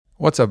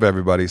What's up,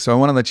 everybody? So I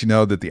want to let you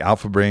know that the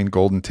Alpha Brain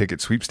Golden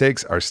Ticket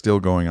Sweepstakes are still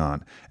going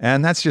on.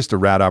 And that's just a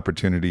rad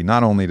opportunity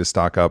not only to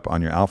stock up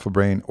on your Alpha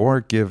Brain or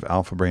give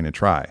Alpha Brain a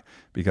try.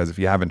 Because if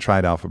you haven't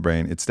tried Alpha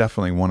Brain, it's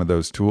definitely one of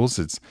those tools.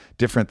 It's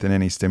different than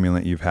any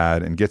stimulant you've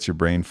had and gets your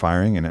brain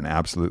firing in an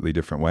absolutely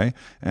different way.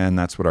 And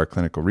that's what our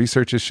clinical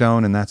research has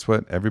shown. And that's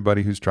what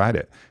everybody who's tried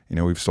it. You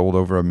know, we've sold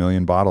over 1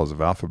 million bottles of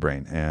Alpha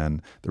Brain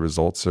and the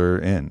results are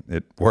in.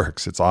 It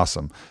works. It's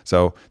awesome.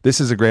 So this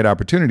is a great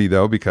opportunity,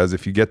 though, because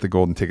if you get the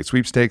Golden Ticket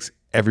Sweepstakes,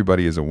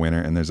 everybody is a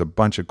winner. And there's a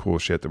bunch of cool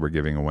shit that we're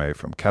giving away,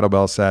 from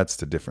kettlebell sets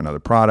to different other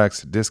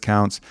products, to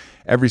discounts.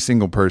 Every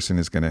single person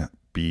is going to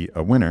be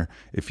a winner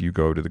if you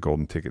go to the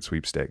Golden Ticket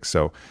Sweepstakes.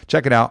 So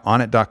check it out,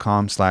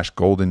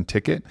 onnit.com/golden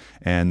ticket,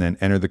 and then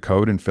enter the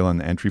code and fill in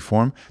the entry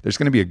form. There's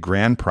going to be a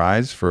grand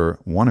prize for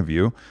one of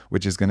you,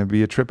 which is going to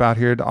be a trip out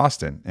here to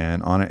Austin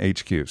and Onnit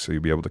HQ. So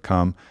you'll be able to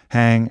come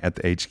hang at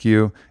the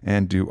HQ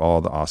and do all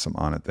the awesome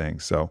Onnit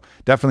things. So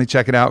definitely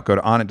check it out. Go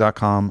to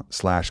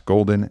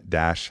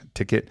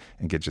onnit.com/golden-ticket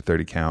and get your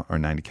 30 count or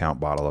 90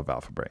 count bottle of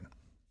Alpha Brain.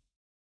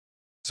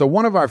 So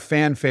one of our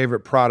fan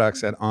favorite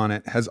products at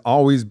Onnit has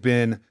always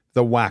been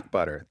the Whack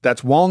butter.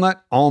 That's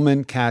walnut,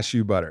 almond,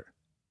 cashew butter.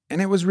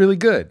 And it was really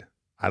good.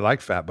 I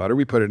like fat butter.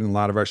 We put it in a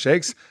lot of our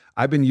shakes.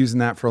 I've been using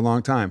that for a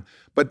long time.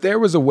 But there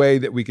was a way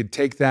that we could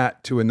take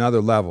that to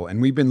another level.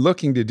 And we've been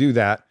looking to do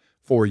that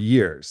for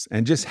years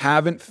and just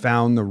haven't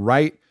found the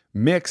right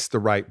mix, the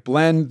right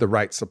blend, the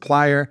right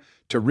supplier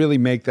to really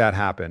make that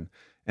happen.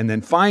 And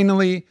then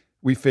finally,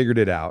 we figured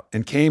it out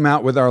and came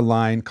out with our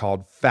line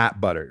called Fat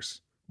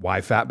Butters.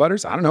 Why fat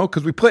butters? I don't know,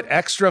 because we put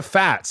extra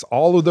fats,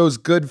 all of those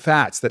good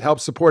fats that help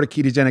support a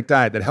ketogenic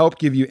diet, that help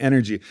give you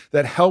energy,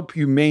 that help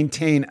you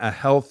maintain a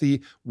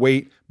healthy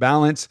weight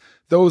balance.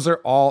 Those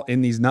are all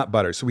in these nut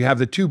butters. So we have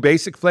the two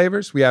basic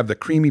flavors. We have the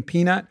creamy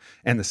peanut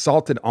and the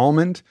salted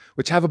almond,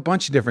 which have a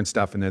bunch of different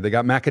stuff in there. They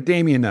got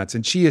macadamia nuts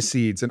and chia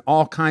seeds and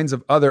all kinds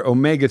of other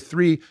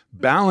omega-3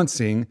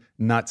 balancing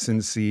nuts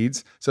and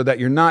seeds so that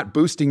you're not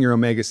boosting your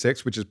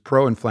omega-6, which is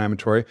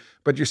pro-inflammatory,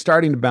 but you're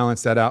starting to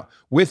balance that out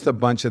with a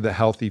bunch of the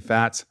healthy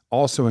fats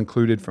also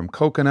included from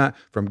coconut,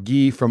 from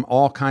ghee, from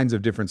all kinds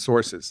of different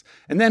sources.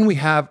 And then we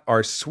have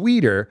our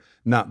sweeter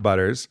nut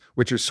butters,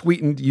 which are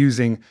sweetened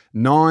using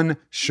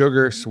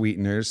non-sugar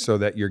sweeteners so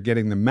that you're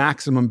getting the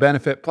maximum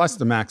benefit plus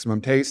the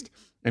maximum taste.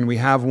 And we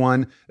have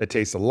one that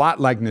tastes a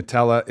lot like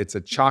Nutella. It's a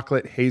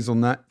chocolate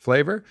hazelnut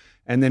flavor.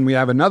 And then we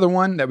have another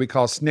one that we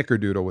call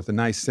Snickerdoodle with a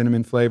nice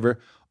cinnamon flavor.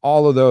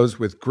 All of those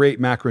with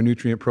great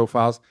macronutrient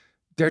profiles.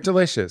 They're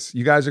delicious.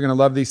 You guys are going to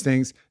love these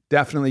things.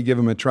 Definitely give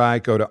them a try.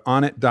 Go to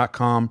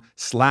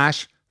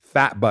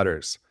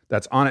onnit.com/fatbutters.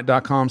 That's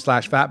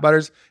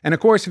onnit.com/fatbutters. And of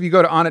course, if you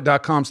go to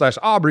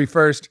onnit.com/Aubrey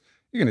first,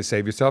 you're going to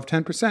save yourself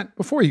 10%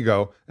 before you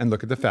go and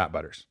look at the fat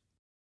butters.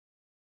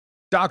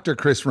 Dr.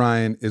 Chris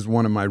Ryan is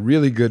one of my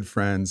really good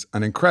friends,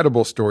 an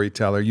incredible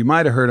storyteller. You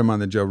might have heard him on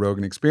the Joe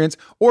Rogan Experience,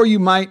 or you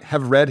might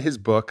have read his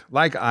book,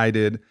 like I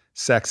did,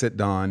 Sex at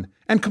Dawn,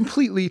 and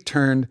completely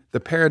turned the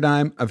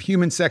paradigm of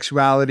human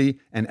sexuality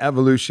and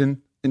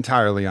evolution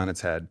entirely on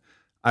its head.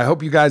 I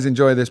hope you guys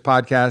enjoy this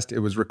podcast. It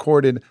was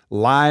recorded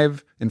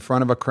live in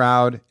front of a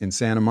crowd in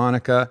Santa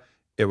Monica.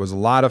 It was a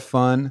lot of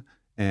fun,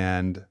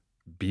 and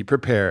be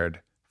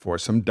prepared for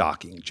some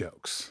docking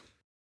jokes.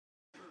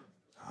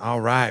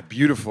 All right,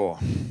 beautiful.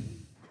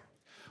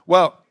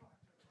 Well,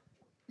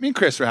 me and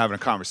Chris were having a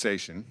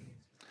conversation,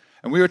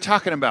 and we were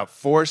talking about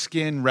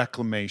foreskin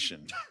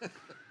reclamation.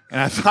 And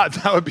I thought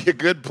that would be a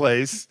good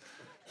place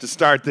to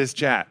start this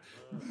chat.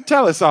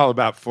 Tell us all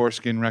about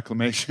foreskin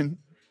reclamation,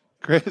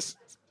 Chris.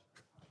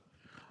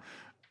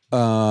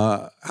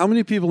 How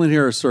many people in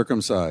here are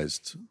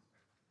circumcised?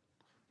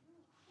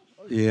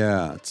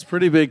 Yeah, it's a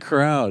pretty big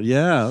crowd.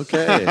 Yeah,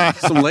 okay.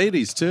 Some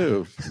ladies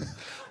too.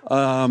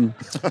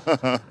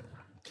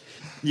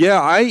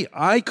 Yeah,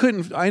 I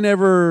couldn't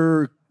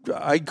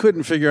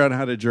figure out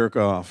how to jerk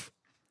off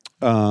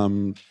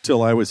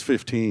till I was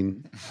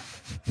 15.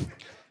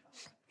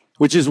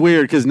 Which is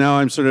weird because now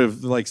I'm sort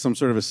of like some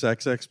sort of a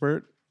sex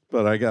expert,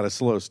 but I got a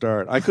slow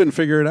start. I couldn't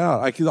figure it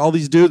out. All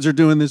these dudes are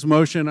doing this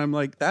motion. I'm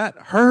like, that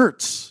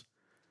hurts.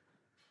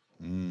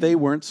 They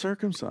weren't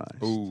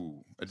circumcised.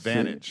 Ooh,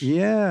 advantage. So,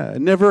 yeah,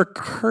 it never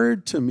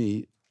occurred to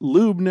me.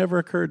 Lube never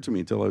occurred to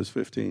me till I was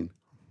 15.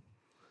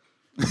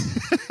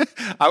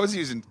 I was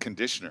using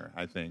conditioner,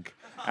 I think,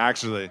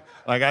 actually.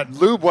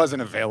 Lube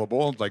wasn't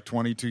available like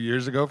 22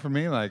 years ago for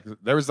me. Like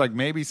there was like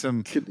maybe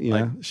some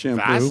shampoo.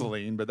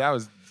 Vaseline, but that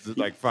was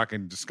like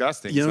fucking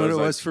disgusting. You know what it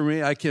was for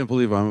me? I can't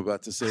believe I'm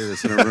about to say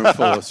this in a room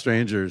full of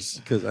strangers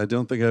because I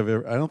don't think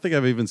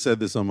I've even said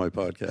this on my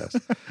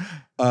podcast.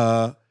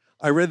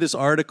 I read this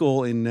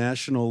article in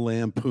National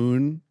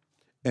Lampoon,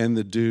 and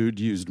the dude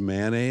used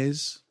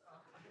mayonnaise.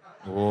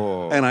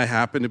 Whoa. And I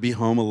happened to be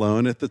home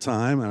alone at the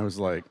time. I was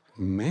like,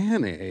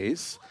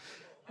 mayonnaise?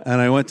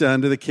 And I went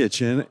down to the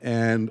kitchen,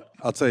 and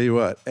I'll tell you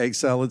what, egg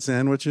salad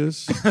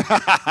sandwiches,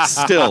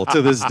 still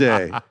to this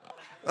day.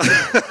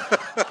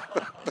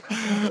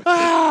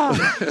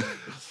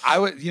 I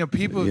would,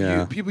 people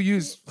Yeah. people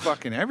use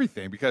fucking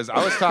everything because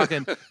I was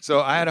talking.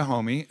 So I had a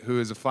homie who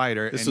is a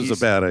fighter. This and was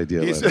a bad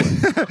idea. by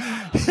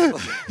the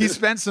way. he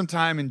spent some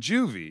time in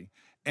juvie,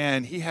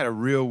 and he had a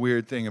real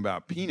weird thing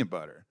about peanut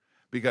butter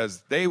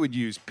because they would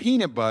use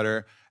peanut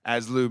butter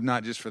as lube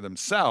not just for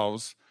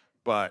themselves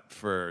but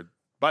for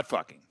butt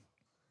fucking.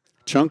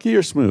 Chunky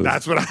or smooth?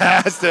 That's what I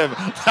asked him.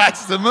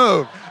 That's the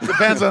move.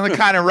 Depends on the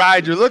kind of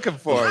ride you're looking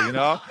for,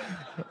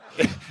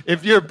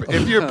 If your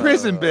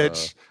prison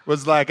bitch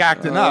was like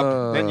acting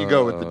up, then you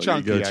go with the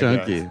chunky. You go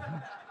chunky.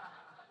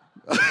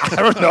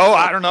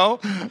 I don't know.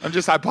 I'm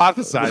just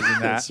hypothesizing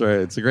that. That's right.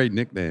 It's a great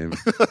nickname.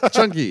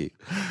 Chunky.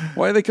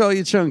 Why do they call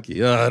you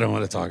Chunky? I don't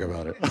want to talk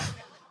about it.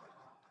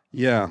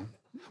 Yeah.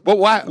 But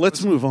why?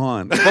 Let's move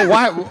on. But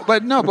why?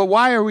 But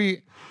why are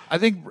we? I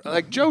think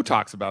like Joe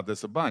talks about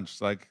this a bunch.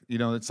 Like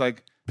it's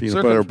like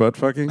Peanut butter butt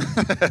fucking?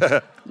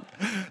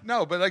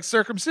 No, but like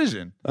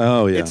circumcision.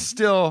 Oh, yeah. It's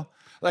still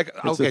like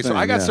It's a okay. So thing,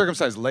 I got yeah.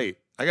 circumcised late.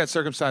 I got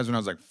circumcised when I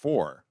was like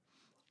 4,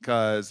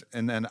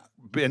 and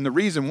the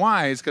reason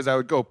why is because I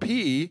would go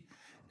pee.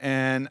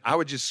 And I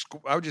would just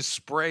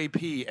spray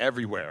pee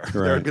everywhere.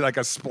 There Right. would be like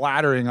a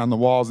splattering on the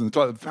walls and the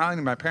toilet.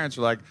 Finally, my parents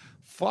were like,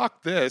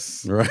 "Fuck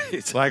this!"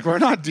 Right. Like we're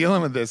not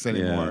dealing with this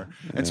anymore.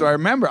 Yeah. And so I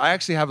remember, I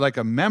actually have like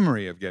a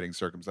memory of getting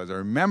circumcised. I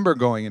remember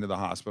going into the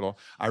hospital.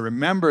 I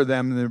remember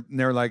them. And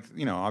they're like,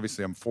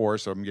 obviously I'm 4,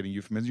 so I'm getting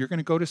euphemisms. You're going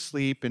to go to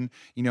sleep, and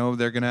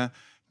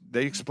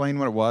they explained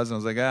what it was, and I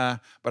was like,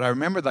 But I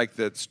remember like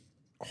the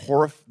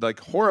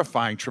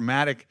horrifying,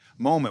 traumatic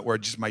moment where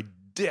just my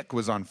dick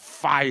was on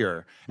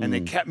fire, and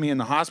they kept me in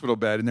the hospital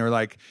bed, and they were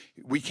like,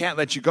 "We can't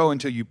let you go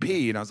until you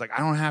pee." And I was like, "I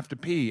don't have to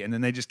pee." And then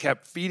they just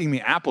kept feeding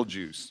me apple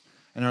juice.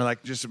 And they're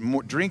like just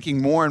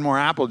drinking more and more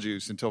apple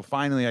juice until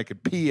finally I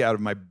could pee out of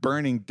my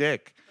burning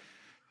dick.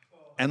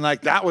 And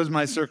like that was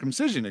my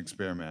circumcision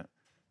experiment.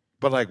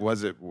 But like,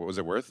 was it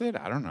worth it?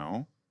 I don't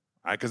know.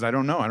 Because I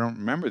don't know. I don't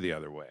remember the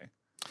other way.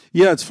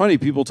 Yeah, it's funny.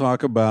 People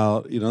talk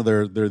about,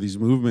 there are these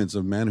movements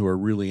of men who are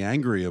really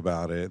angry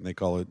about it, and they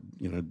call it,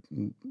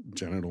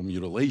 genital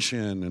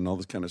mutilation and all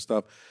this kind of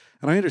stuff.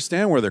 And I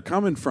understand where they're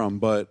coming from,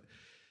 but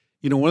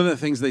one of the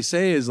things they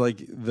say is like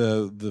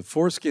the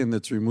foreskin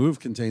that's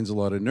removed contains a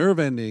lot of nerve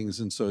endings,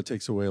 and so it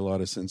takes away a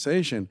lot of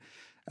sensation.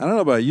 I don't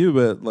know about you,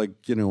 but like,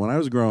 when I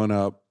was growing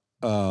up,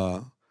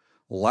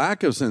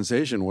 lack of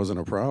sensation wasn't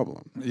a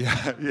problem. Yeah,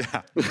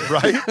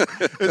 right?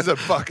 It's a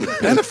fucking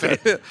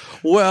benefit.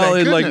 Well, Thank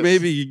and like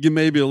goodness.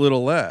 maybe a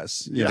little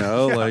less, Yeah.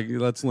 like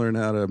let's learn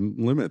how to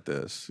limit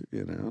this,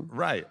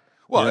 Right.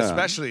 Well, Yeah.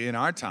 especially in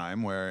our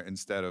time where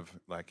instead of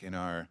like in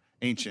our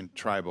ancient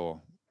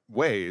tribal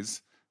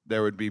ways,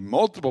 there would be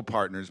multiple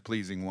partners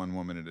pleasing one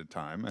woman at a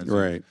time, as you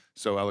Right.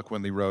 so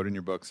eloquently wrote in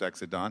your book,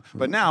 Sex at Dawn.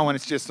 But now when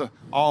it's just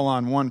all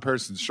on one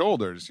person's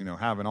shoulders,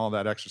 having all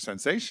that extra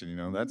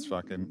sensation, that's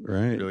fucking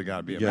Right. really got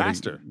to be You a gotta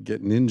master.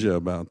 Get ninja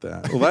about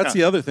that. Well, that's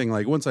the other thing.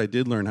 Like once I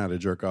did learn how to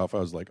jerk off, I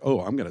was like,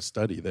 oh, I'm going to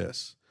study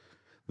this.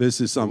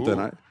 This is something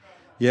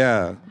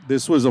Ooh.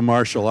 this was a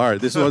martial art.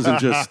 This wasn't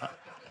just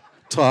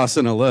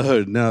tossing a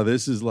load. No,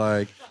 this is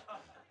like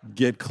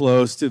get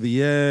close to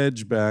the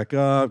edge, back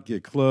up,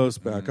 get close,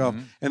 back off.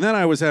 And then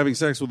I was having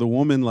sex with a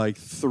woman like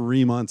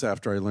 3 months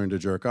after I learned to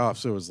jerk off.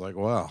 So it was like,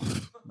 wow,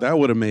 that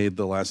would have made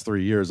the last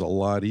 3 years a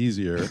lot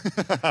easier.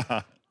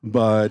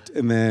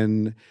 And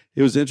then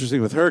it was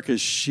interesting with her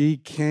because she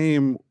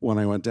came when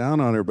I went down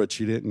on her, but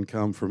she didn't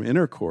come from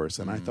intercourse.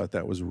 And I thought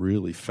that was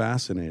really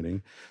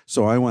fascinating.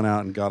 So I went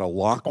out and got a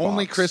lockbox.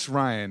 Only Chris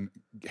Ryan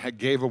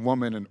gave a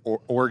woman an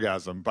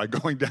orgasm by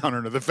going down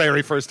on her the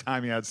very first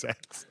time he had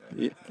sex.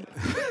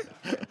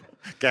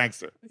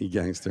 Gangster.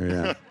 Gangster,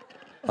 yeah.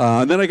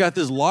 And then I got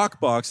this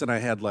lockbox, and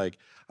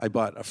I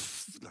bought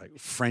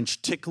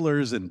French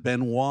ticklers and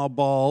Benoit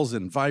balls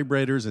and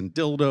vibrators and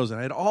dildos, and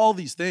I had all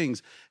these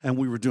things, and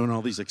we were doing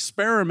all these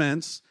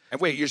experiments.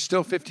 And wait, you're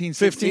still 15,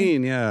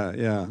 16? 15,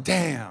 yeah.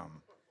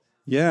 Damn.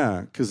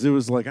 Yeah, because it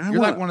was like, I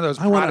like one of those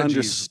want to prodigies.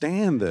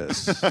 understand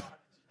this.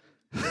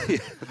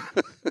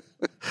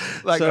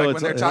 Like So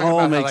when they're it talking all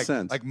about how makes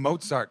sense. like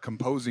Mozart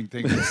composing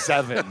things at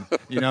 7,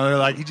 they're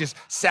like he just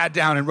sat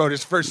down and wrote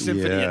his first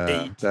symphony at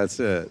 8. That's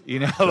it.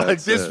 Like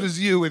That's this it. was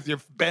you with your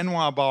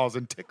Benoit balls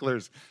and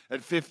ticklers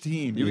at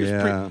 15.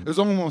 It was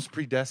almost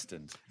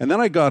predestined. And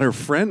then I got her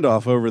friend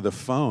off over the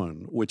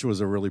phone, which was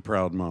a really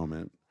proud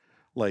moment.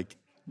 Like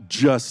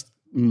just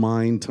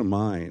mind to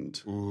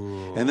mind.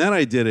 Ooh. And then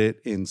I did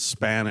it in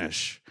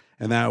Spanish.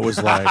 And that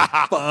was like,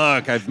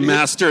 fuck, I've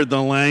mastered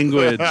the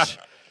language.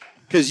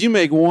 Because you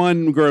make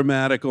one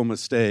grammatical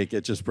mistake,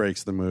 it just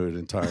breaks the mood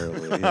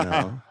entirely,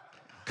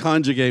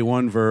 Conjugate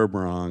one verb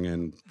wrong,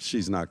 and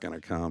she's not going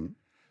to come.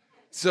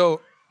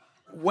 So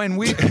when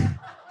we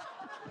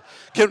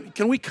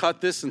Can we cut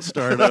this and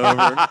start over?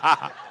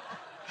 I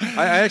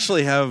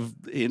actually have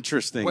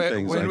interesting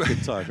things I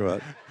could talk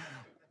about.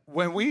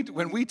 when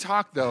we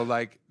talk though,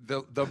 like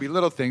there'll be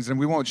little things, and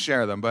we won't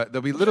share them, but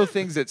there'll be little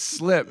things that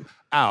slip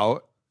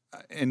out,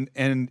 and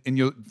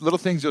little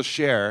things you'll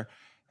share,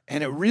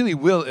 and it really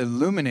will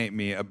illuminate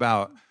me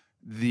about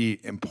the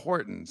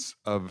importance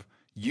of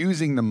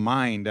using the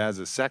mind as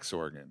a sex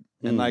organ.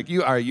 And like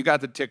you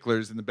got the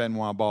ticklers and the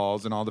Benoit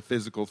balls and all the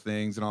physical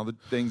things and all the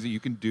things that you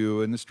can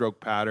do and the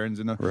stroke patterns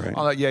and all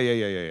that.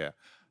 Yeah.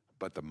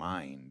 But the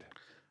mind.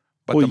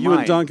 Well, you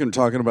and Duncan are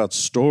talking about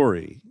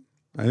story.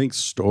 I think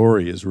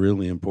story is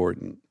really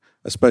important,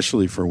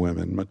 especially for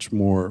women, much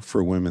more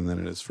for women than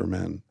it is for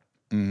men.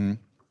 Mm-hmm.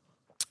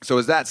 So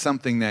is that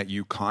something that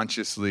you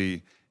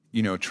consciously,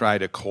 try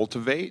to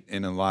cultivate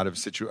in a lot of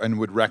situations and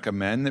would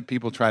recommend that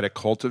people try to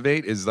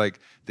cultivate is like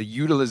the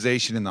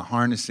utilization and the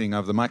harnessing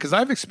of the mind? Because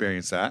I've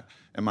experienced that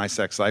in my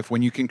sex life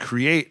when you can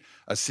create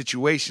a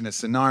situation, a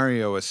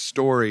scenario, a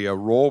story, a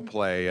role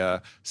play,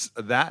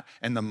 that,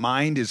 and the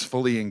mind is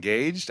fully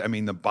engaged. I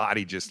mean, the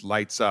body just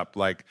lights up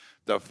like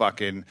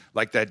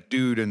that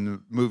dude in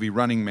the movie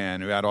Running Man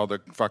who had all the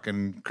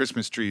fucking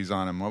Christmas trees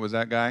on him. What was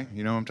that guy?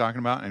 You know what I'm talking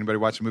about? Anybody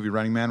watch the movie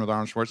Running Man with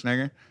Arnold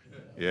Schwarzenegger?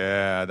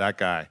 Yeah, that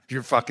guy.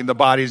 The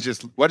body's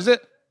just, what is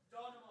it?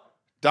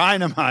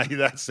 Dynamite.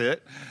 That's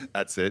it.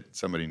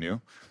 Somebody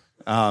knew.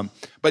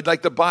 But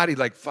like the body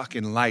like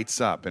fucking lights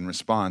up and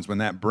responds when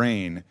that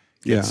brain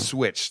gets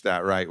switched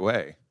that right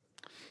way.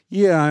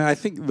 Yeah, I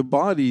think the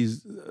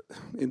bodies,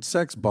 in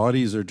sex,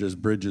 bodies are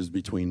just bridges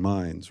between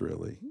minds,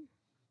 really.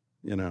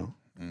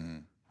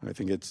 Mm-hmm. I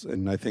think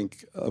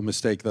a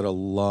mistake that a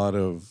lot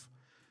of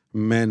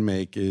men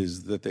make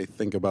is that they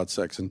think about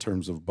sex in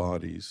terms of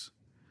bodies.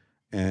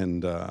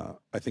 And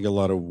I think a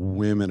lot of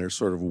women are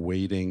sort of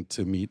waiting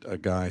to meet a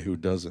guy who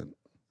doesn't.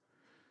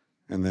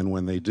 And then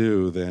when they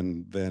do,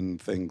 then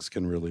things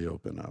can really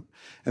open up.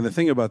 And the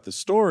thing about the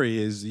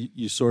story is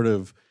you sort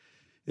of,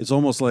 it's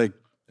almost like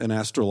an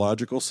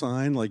astrological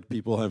sign, like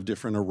people have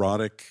different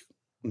erotic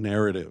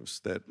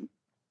narratives that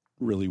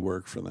really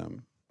work for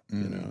them.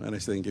 Mm-hmm. And I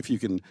think if you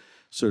can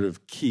sort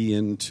of key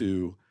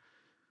into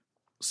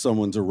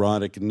someone's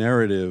erotic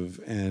narrative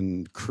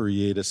and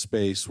create a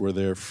space where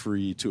they're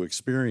free to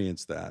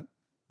experience that,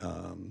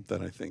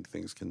 then I think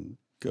things can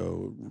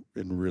go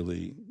in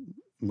really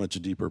much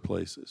deeper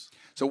places.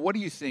 So what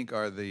do you think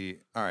are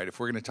all right, if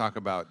we're going to talk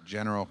about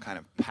general kind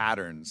of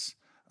patterns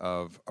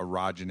of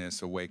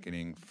erogenous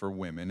awakening for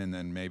women and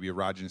then maybe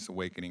erogenous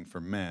awakening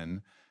for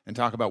men, and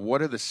talk about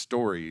what are the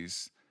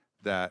stories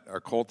that are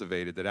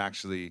cultivated that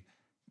actually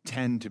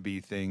tend to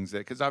be things that,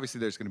 because obviously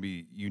there's going to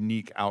be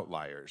unique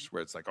outliers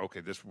where it's like, okay,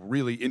 this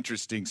really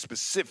interesting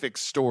specific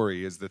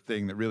story is the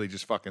thing that really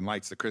just fucking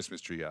lights the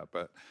Christmas tree up.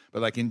 But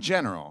like in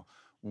general,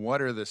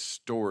 what are the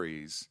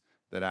stories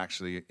that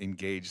actually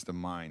engage the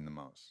mind the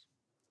most?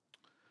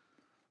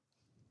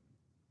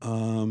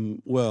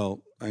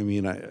 Well, I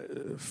mean,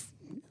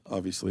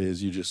 obviously,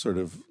 as you just sort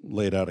of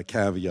laid out a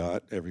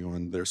caveat,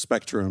 there's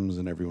spectrums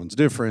and everyone's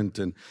different.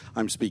 And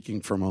I'm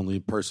speaking from only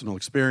personal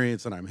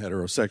experience and I'm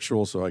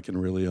heterosexual, so I can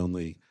really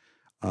only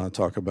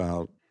talk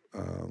about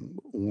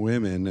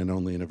women and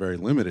only in a very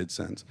limited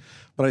sense.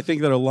 But I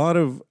think that a lot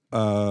of,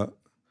 I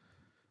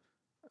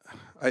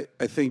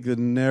think the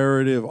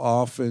narrative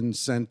often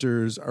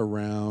centers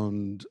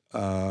around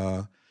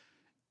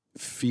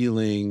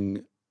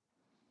feeling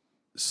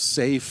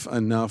safe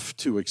enough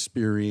to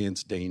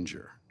experience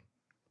danger.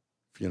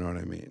 You know what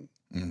I mean?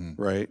 Mm-hmm.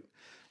 Right?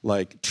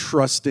 Like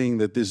trusting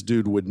that this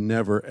dude would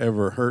never,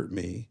 ever hurt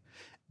me.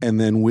 And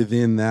then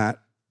within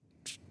that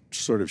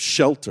sort of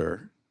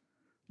shelter,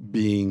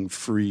 being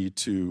free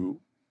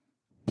to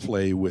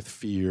play with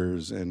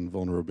fears and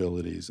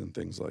vulnerabilities and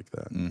things like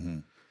that. Mm-hmm.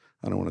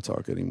 I don't want to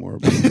talk anymore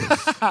about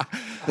this.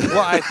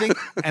 Well,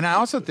 I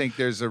also think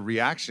there's a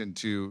reaction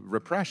to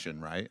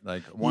repression, right?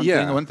 Like one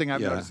thing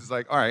I've noticed is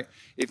like, all right,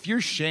 if you're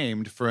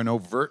shamed for an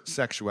overt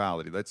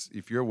sexuality,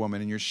 if you're a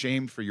woman and you're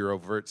shamed for your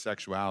overt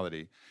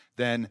sexuality,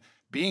 then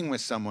being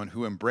with someone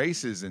who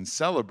embraces and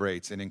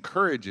celebrates and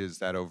encourages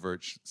that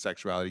overt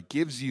sexuality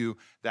gives you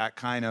that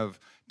kind of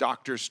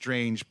Doctor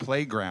Strange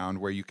playground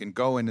where you can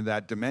go into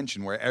that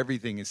dimension where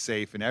everything is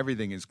safe and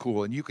everything is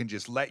cool and you can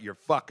just let your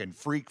fucking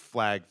freak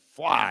flag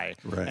fly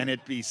and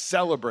it be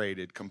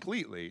celebrated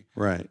completely.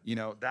 Right.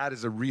 That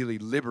is a really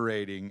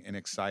liberating and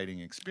exciting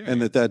experience.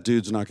 And that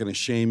dude's not going to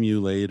shame you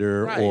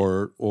later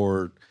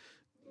or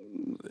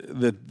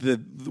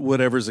that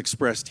whatever's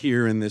expressed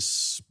here in this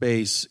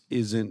space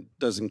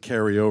doesn't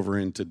carry over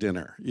into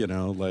dinner,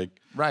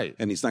 right.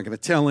 And he's not going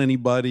to tell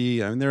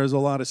anybody. I mean, there's a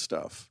lot of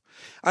stuff.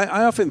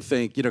 I often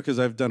think, because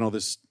I've done all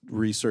this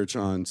research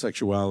on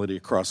sexuality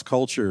across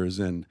cultures,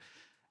 and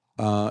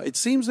it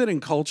seems that in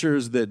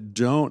cultures that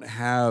don't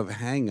have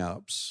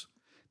hang-ups,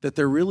 that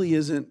there really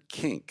isn't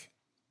kink.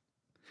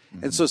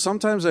 Mm-hmm. And so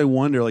sometimes I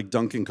wonder, like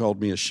Duncan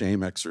called me a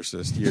shame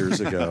exorcist years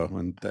ago,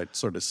 and that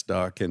sort of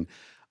stuck. And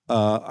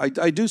I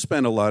do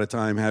spend a lot of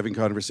time having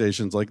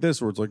conversations like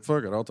this where it's like,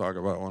 fuck it, I'll talk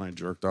about when I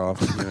jerked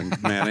off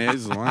and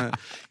mayonnaise.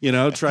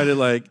 Try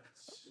to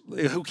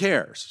who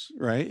cares,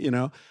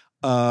 right?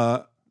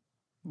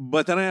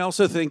 But then I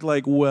also think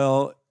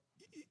well,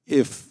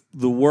 if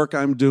the work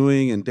I'm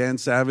doing and Dan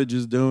Savage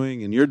is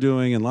doing and you're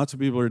doing and lots of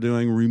people are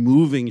doing,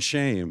 removing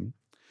shame,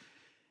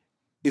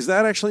 is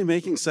that actually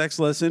making sex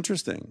less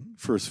interesting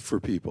for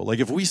people? Like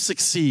if we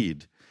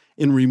succeed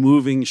in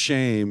removing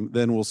shame,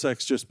 then will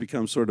sex just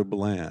become sort of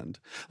bland?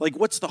 Like,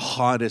 what's the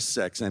hottest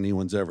sex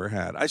anyone's ever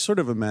had? I sort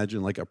of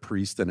imagine like a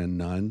priest and a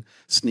nun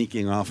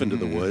sneaking off into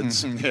the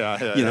woods.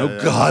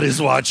 God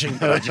is watching,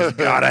 but I just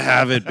gotta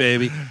have it,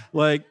 baby.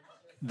 Like,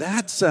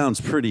 that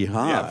sounds pretty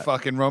hot. Yeah,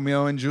 fucking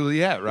Romeo and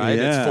Juliet, right?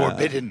 Yeah. It's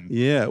forbidden.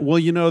 Yeah.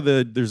 Well,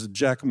 there's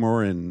Jack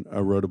Morin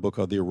wrote a book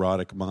called The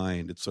Erotic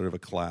Mind. It's sort of a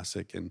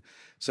classic in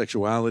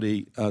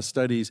sexuality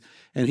studies.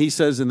 And he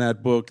says in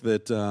that book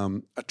that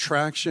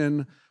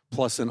attraction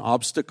plus an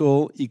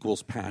obstacle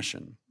equals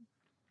passion.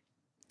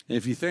 And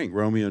if you think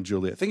Romeo and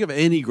Juliet, think of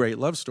any great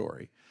love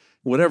story.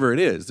 Whatever it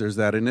is, there's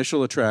that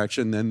initial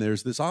attraction, then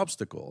there's this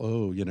obstacle.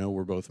 Oh,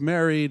 we're both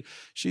married.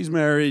 She's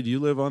married. You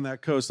live on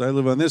that coast. I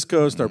live on this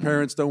coast. Our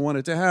parents don't want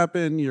it to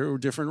happen. You're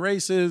different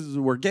races.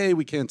 We're gay.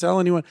 We can't tell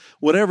anyone.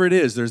 Whatever it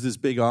is, there's this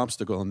big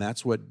obstacle, and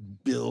that's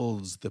what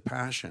builds the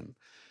passion.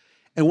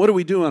 And what do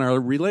we do in our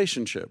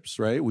relationships,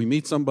 right? We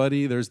meet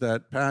somebody. There's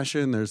that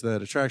passion. There's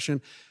that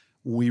attraction.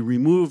 We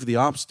remove the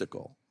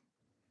obstacle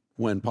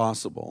when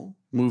possible,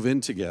 move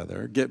in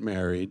together, get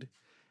married,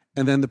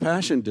 and then the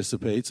passion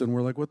dissipates, and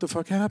we're like, what the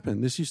fuck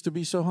happened? This used to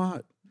be so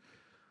hot.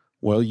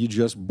 Well, you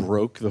just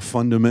broke the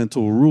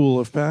fundamental rule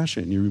of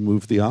passion. You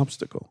removed the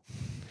obstacle.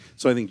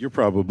 So I think you're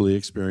probably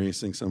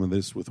experiencing some of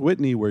this with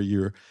Whitney,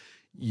 where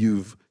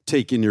you've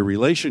taken your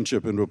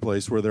relationship into a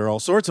place where there are all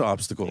sorts of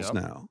obstacles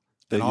now.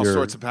 And all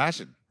sorts of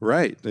passion.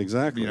 Right,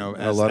 exactly.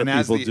 A lot of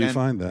people do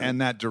find that.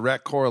 And that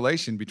direct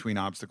correlation between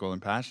obstacle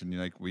and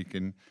passion, we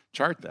can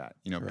chart that.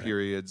 Right.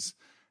 Periods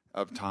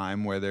of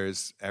time where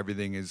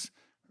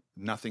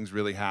nothing's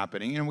really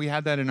happening. And we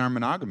had that in our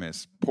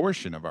monogamous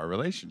portion of our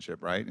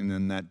relationship, right? And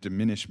then that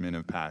diminishment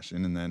of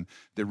passion, and then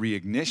the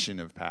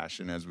reignition of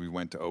passion as we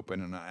went to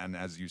open. And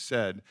as you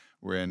said,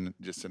 we're in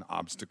just an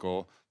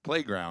obstacle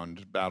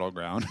playground,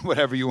 battleground,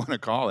 whatever you want to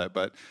call it.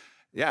 But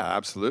yeah,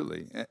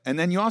 absolutely. And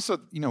then you also,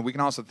 we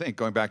can also think,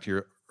 going back to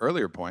your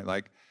earlier point,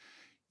 like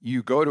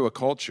you go to a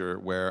culture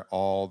where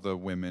all the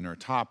women are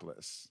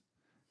topless,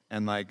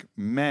 and like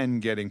men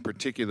getting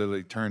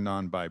particularly turned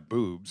on by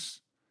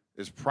boobs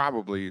is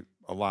probably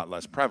a lot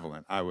less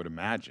prevalent, I would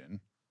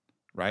imagine,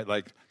 right?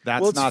 Like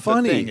that's not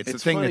funny. The thing. It's the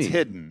thing funny. That's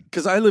hidden.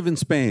 Because I live in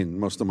Spain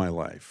most of my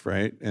life,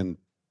 right? And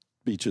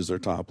beaches are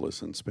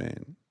topless in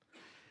Spain.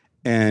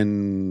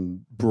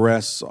 And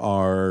breasts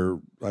are,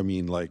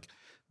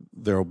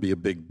 there'll be a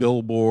big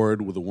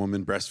billboard with a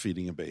woman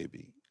breastfeeding a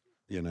baby,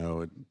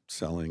 and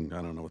selling,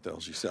 I don't know what the hell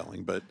she's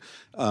selling, but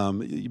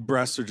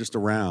breasts are just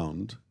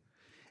around.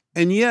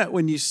 And yet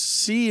when you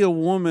see a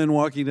woman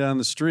walking down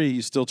the street,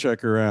 you still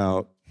check her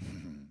out.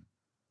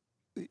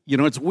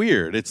 It's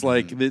weird. It's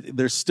like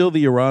there's still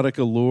the erotic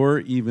allure,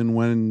 even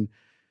when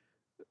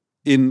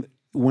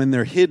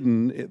they're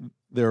hidden,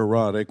 they're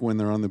erotic. When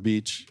they're on the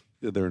beach,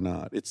 they're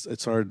not.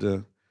 It's hard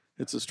to.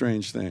 It's a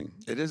strange thing.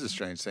 It is a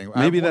strange thing.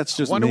 Maybe that's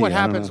just. I wonder what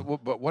happens.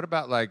 But what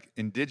about like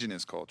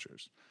indigenous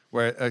cultures,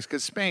 where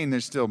because Spain, they're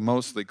still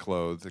mostly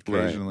clothed,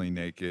 occasionally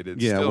naked.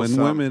 It's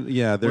women,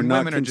 they're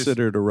not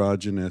considered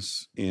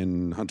erogenous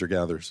in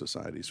hunter-gatherer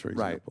societies, for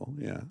example.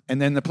 Right. Yeah,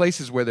 and then the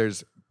places where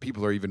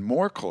people are even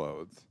more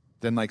clothed,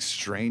 then like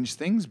strange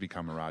things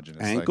become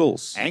erogenous.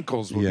 Ankles. Like,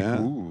 ankles will be,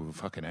 ooh,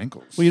 fucking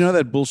ankles. Well,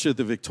 that bullshit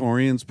the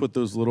Victorians put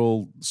those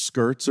little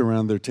skirts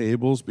around their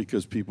tables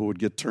because people would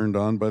get turned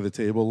on by the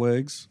table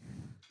legs.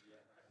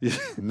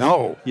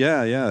 No.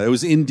 Yeah. It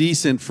was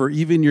indecent for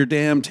even your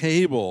damn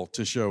table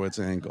to show its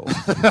ankles.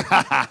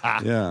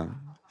 Yeah.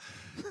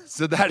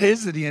 So that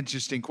is the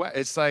interesting question.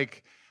 It's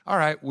like, all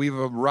right, we've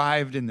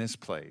arrived in this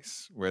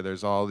place where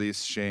there's all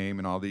these shame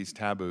and all these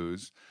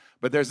taboos.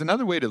 But there's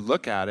another way to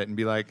look at it and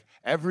be like,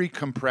 every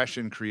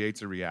compression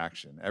creates a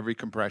reaction. Every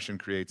compression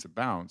creates a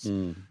bounce.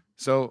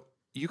 So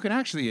you can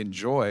actually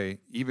enjoy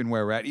even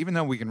where we're at, even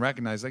though we can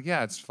recognize, like,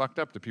 yeah, it's fucked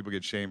up that people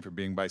get shamed for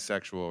being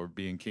bisexual or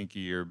being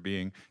kinky or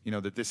being,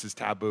 that this is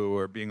taboo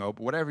or being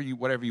open, whatever you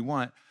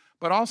want.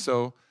 But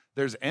also,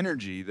 there's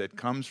energy that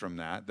comes from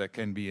that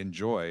can be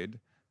enjoyed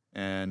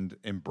and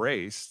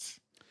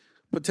embraced.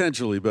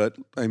 Potentially, but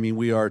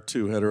we are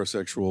two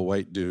heterosexual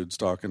white dudes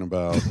talking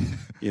about,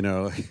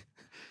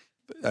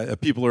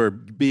 people are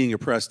being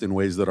oppressed in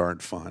ways that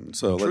aren't fun.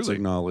 So Let's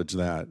acknowledge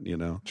that,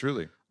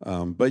 Truly.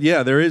 But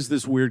yeah, there is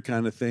this weird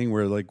kind of thing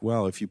where like,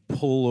 well, if you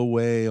pull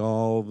away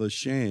all the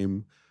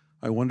shame,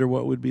 I wonder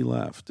what would be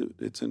left.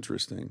 It's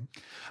interesting.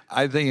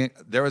 I think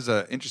there was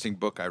an interesting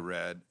book I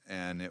read,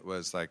 and it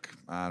was like,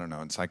 I don't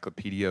know,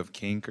 Encyclopedia of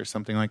Kink or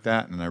something like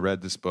that. And I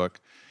read this book,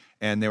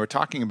 and they were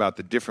talking about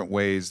the different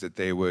ways that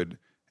they would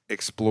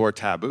explore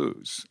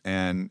taboos.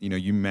 And,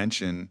 you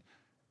mentioned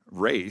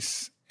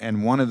race.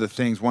 And one of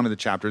the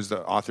chapters,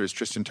 the author is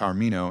Tristan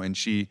Taormino, and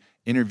she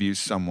interviews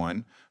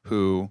someone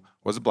who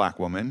was a black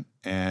woman,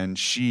 and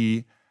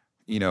she,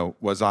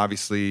 was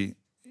obviously,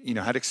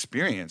 had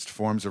experienced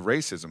forms of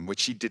racism, which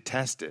she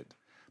detested.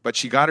 But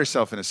she got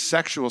herself in a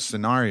sexual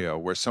scenario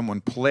where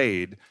someone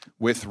played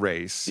with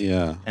race,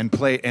 and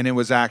it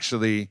was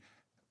actually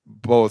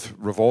both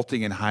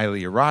revolting and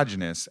highly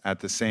erogenous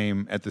at the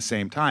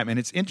same time. And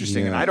it's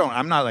interesting. And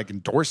I'm not like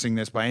endorsing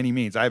this by any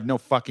means. I have no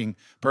fucking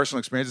personal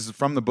experience. This is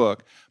from the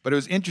book, but it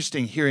was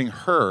interesting hearing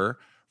her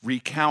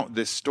recount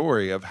this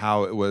story of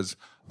how it was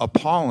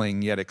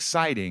appalling yet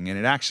exciting, and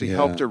it actually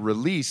helped her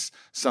release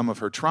some of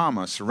her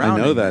trauma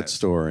surrounding. I know that this.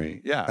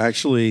 story. Yeah,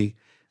 actually,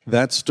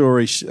 that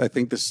story. I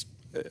think this,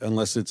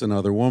 unless it's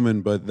another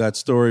woman, but that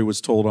story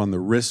was told on the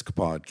Risk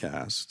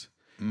podcast,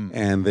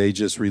 and they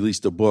just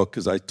released a book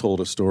because I told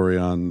a story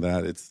on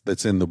that.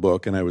 That's in the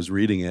book, and I was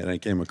reading it, and I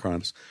came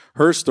across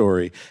her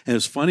story, and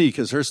it's funny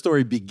because her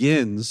story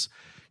begins.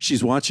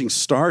 She's watching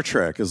Star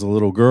Trek as a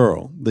little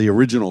girl, the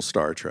original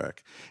Star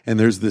Trek. And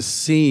there's this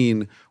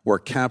scene where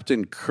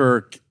Captain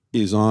Kirk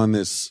is on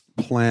this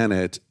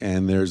planet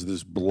and there's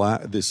this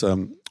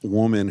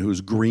woman who's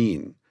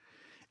green.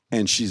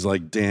 And she's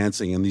like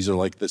dancing, and these are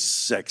like the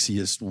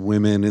sexiest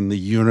women in the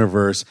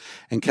universe.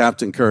 And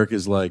Captain Kirk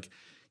is like,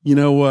 you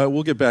know what?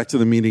 We'll get back to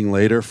the meeting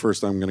later.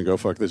 First, I'm going to go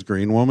fuck this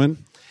green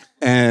woman.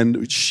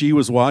 And she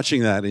was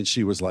watching that and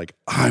she was like,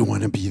 I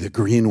want to be the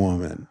green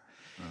woman.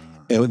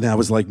 And that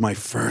was like my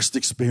first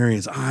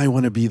experience. I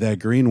want to be that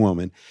green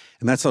woman.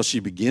 And that's how she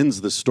begins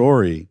the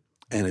story.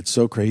 And it's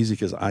so crazy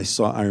because I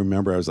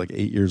remember I was like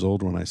 8 years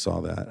old when I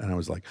saw that. And I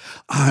was like,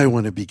 I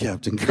want to be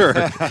Captain Kirk.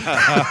 It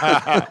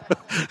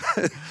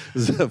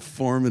was a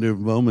formative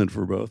moment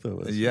for both of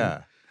us.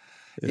 Yeah.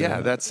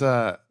 That's,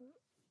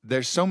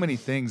 there's so many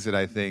things that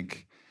I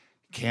think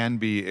can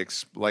be,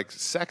 like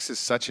sex is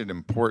such an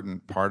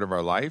important part of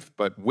our life,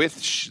 but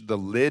with the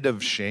lid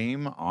of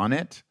shame on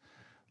it,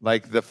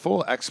 like the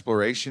full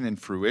exploration and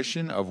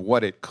fruition of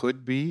what it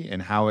could be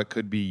and how it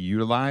could be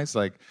utilized.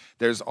 Like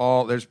there's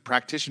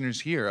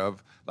practitioners here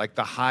of like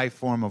the high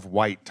form of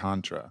white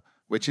tantra,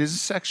 which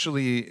is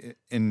sexually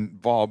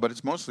involved, but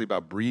it's mostly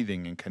about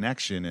breathing and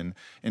connection and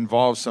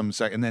involves some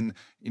and then,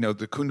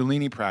 the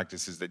Kundalini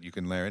practices that you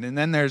can layer in. And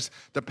then there's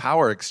the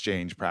power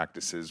exchange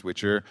practices,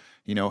 which are,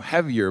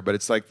 heavier, but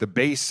it's like the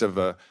bass of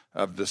the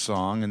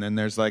song. And then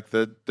there's like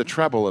the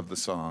treble of the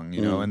song,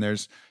 and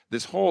there's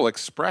this whole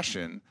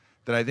expression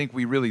that I think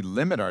we really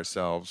limit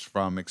ourselves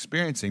from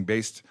experiencing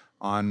based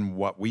on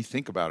what we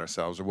think about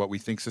ourselves or what we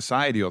think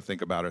society will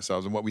think about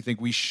ourselves and what we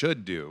think we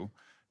should do,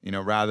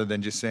 rather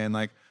than just saying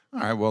like, all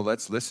right, well,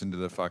 let's listen to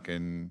the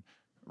fucking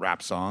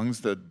rap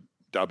songs, the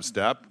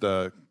dubstep,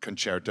 the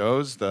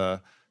concertos, the,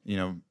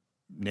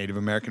 Native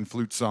American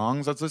flute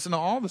songs. Let's listen to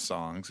all the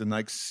songs and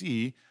like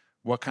see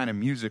what kind of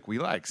music we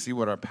like, see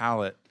what our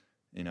palate,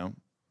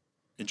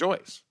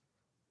 enjoys.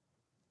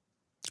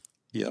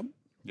 Yep.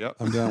 Yep.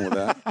 I'm down with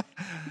that.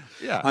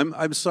 Yeah.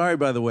 I'm sorry,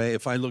 by the way,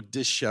 if I look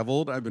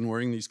disheveled. I've been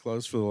wearing these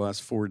clothes for the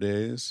last 4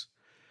 days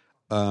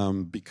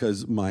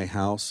because my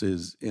house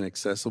is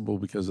inaccessible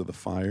because of the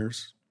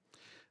fires.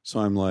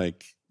 So I'm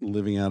like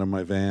living out of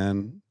my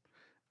van,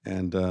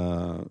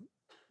 and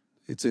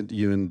it's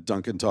you and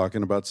Duncan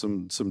talking about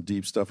some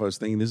deep stuff. I was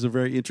thinking this is a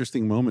very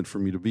interesting moment for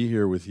me to be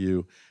here with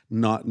you,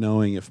 not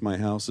knowing if my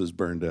house is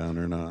burned down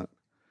or not.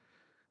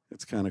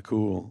 It's kind of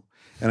cool.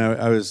 And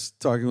I was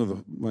talking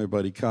with my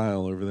buddy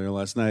Kyle over there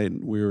last night,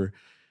 and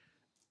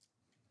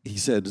he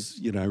said,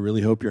 I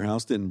really hope your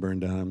house didn't burn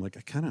down. I'm like,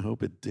 I kind of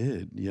hope it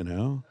did,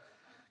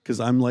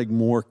 because I'm like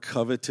more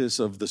covetous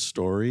of the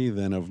story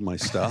than of my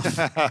stuff.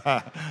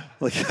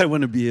 Like I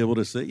want to be able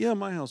to say, yeah,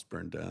 my house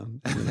burned down,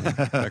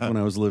 back when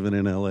I was living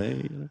in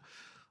LA.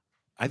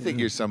 I think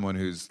you're someone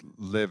who's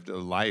lived a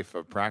life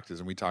of practice,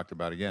 and we talked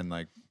about, again,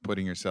 like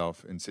putting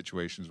yourself in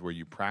situations where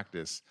you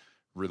practice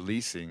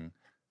releasing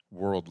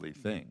worldly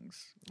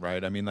things,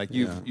 right? I mean, like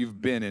you've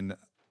been in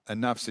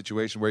enough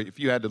situations where if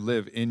you had to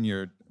live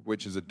in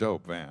which is a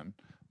dope van,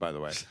 by the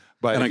way,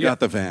 but and I got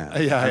the van.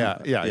 Yeah,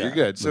 you're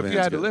good. So if you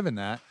had to good. live in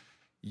that,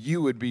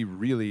 you would be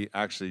really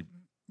actually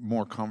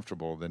more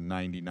comfortable than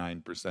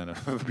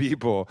 99% of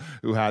people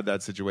who had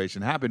that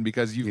situation happen,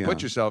 because you've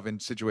put yourself in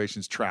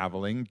situations,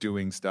 traveling,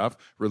 doing stuff,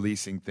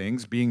 releasing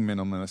things, being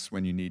minimalist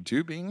when you need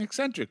to, being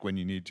eccentric when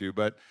you need to,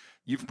 but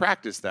you've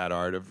practiced that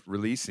art of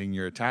releasing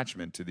your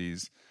attachment to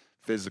these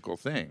physical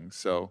things.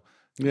 So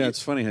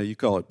it's funny how you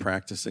call it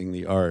practicing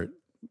the art.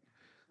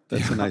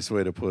 That's a nice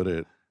way to put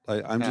it.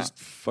 I'm just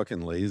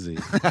fucking lazy,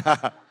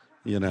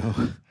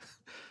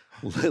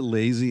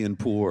 lazy and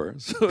poor.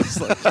 So it's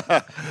like,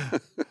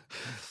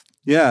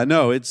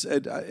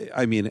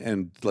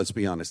 and let's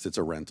be honest, it's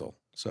a rental.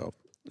 So,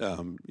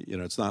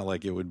 it's not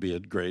like it would be a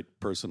great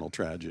personal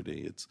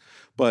tragedy.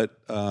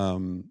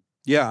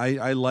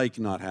 I like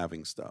not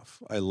having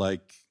stuff. I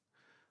like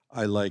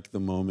the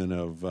moment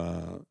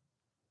of,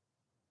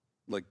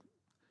 like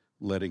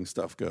letting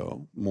stuff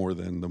go more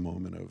than the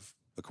moment of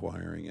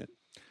acquiring it.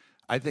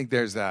 I think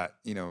there's that,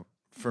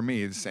 for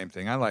me, the same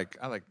thing. I like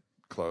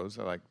clothes.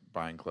 I like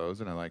buying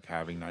clothes and I like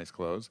having nice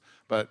clothes,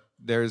 but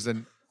there's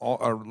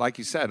like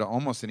you said,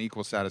 almost an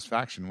equal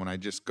satisfaction when I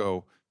just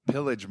go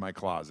pillage my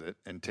closet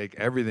and take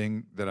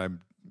everything that I'm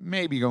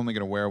maybe only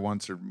going to wear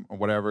once or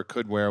whatever,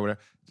 could wear,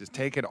 whatever, just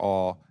take it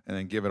all and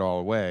then give it all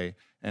away.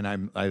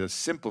 And I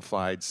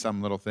simplified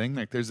some little thing.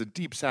 Like there's a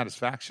deep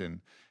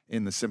satisfaction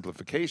in the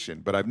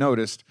simplification. But I've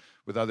noticed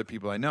with other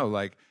people I know,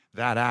 like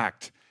that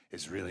act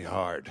is really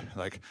hard.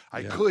 Like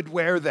I could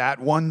wear that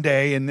one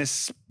day in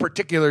this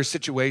particular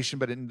situation,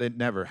 but it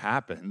never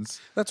happens.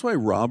 That's why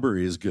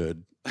robbery is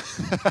good.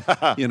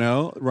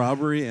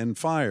 Robbery and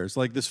fires.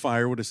 Like this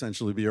fire would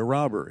essentially be a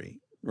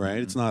robbery, right?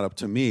 It's not up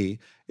to me.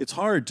 It's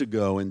hard to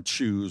go and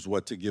choose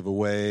what to give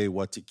away,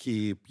 what to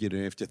keep. You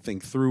have to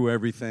think through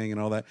everything and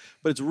all that.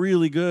 But it's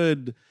really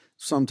good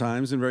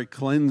sometimes and very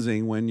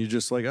cleansing when you're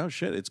just like, oh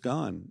shit, it's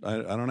gone.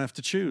 I don't have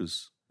to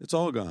choose. It's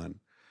all gone.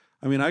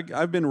 I mean,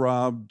 I've been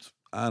robbed,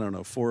 I don't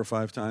know, 4 or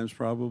 5 times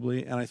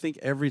probably. And I think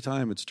every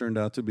time it's turned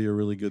out to be a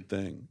really good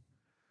thing.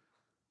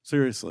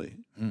 Seriously.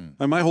 And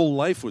my whole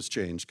life was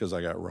changed because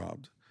I got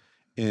robbed.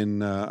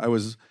 And I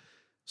was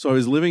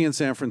living in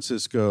San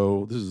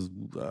Francisco. This is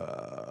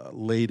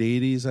late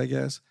 80s, I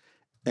guess.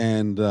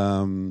 And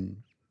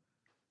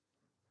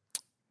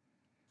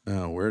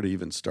where to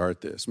even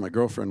start this? My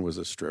girlfriend was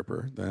a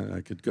stripper.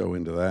 I could go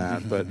into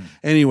that. But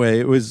anyway,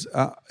 it was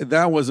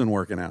that wasn't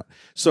working out.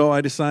 So I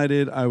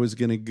decided I was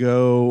going to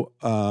go.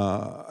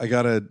 I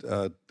got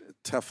a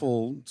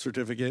TEFL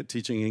certificate,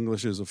 teaching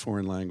English as a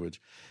foreign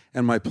language.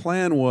 And my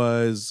plan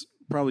was,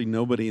 probably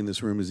nobody in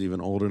this room is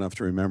even old enough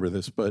to remember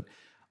this, but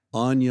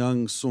An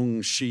Young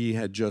Sung Shi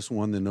had just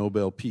won the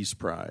Nobel Peace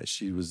Prize.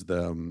 She was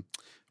the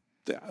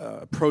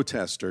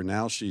protester.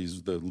 Now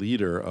she's the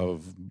leader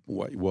of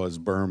what was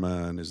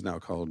Burma and is now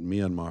called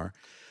Myanmar.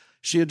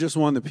 She had just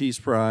won the Peace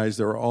Prize.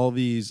 There were all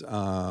these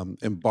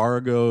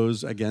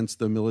embargoes against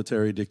the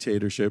military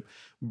dictatorship.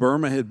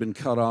 Burma had been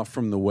cut off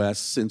from the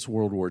West since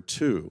World War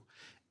II.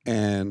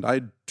 And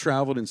I'd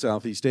traveled in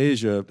Southeast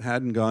Asia,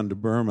 hadn't gone to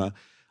Burma,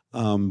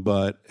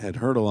 but had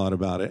heard a lot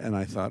about it. And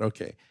I thought,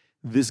 okay,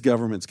 this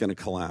government's going to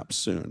collapse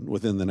soon,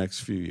 within the next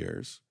few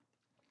years.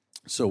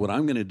 So what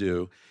I'm going to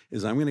do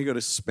is I'm going to go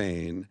to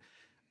Spain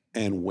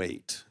and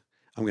wait.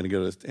 I'm going to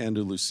go to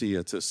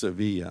Andalusia, to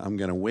Sevilla. I'm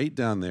going to wait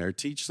down there,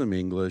 teach some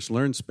English,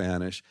 learn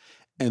Spanish.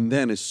 And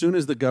then as soon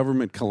as the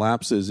government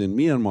collapses in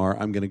Myanmar,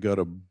 I'm going to go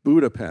to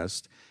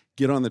Budapest,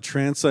 get on the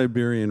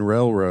Trans-Siberian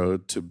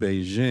Railroad to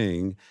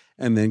Beijing,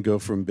 and then go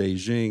from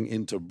Beijing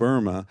into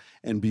Burma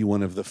and be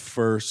one of the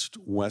first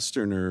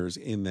Westerners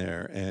in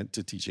there and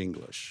to teach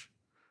English,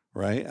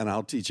 right? And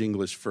I'll teach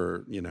English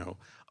for,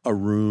 a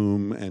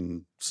room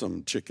and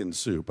some chicken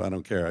soup. I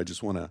don't care. I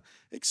just want to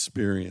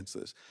experience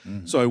this.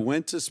 So I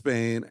went to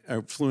Spain.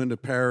 I flew into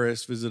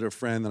Paris, visited a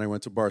friend. Then I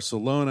went to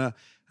Barcelona.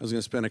 I was going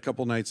to spend a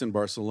couple nights in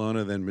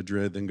Barcelona, then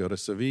Madrid, then go to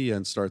Sevilla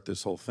and start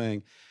this whole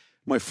thing.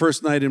 My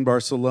first night in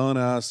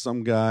Barcelona,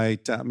 some guy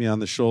tapped me on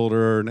the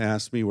shoulder and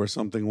asked me where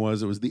something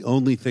was. It was the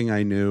only thing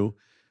I knew.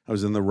 I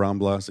was in the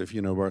Ramblas, if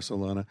you know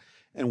Barcelona.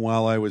 And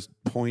while I was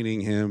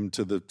pointing him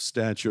to the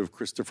statue of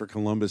Christopher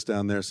Columbus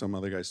down there, some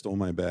other guy stole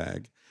my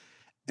bag.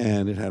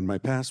 And it had my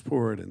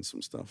passport and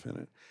some stuff in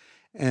it.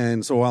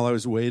 And so while I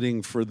was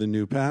waiting for the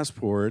new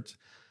passport,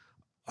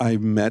 I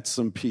met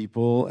some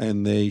people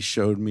and they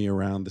showed me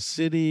around the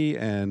city,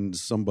 and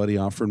somebody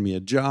offered me a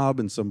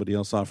job and somebody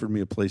else offered me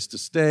a place to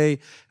stay.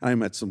 And I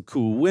met some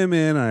cool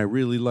women. I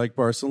really liked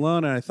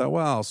Barcelona. And I thought,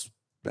 well, I'll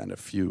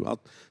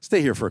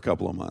stay here for a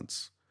couple of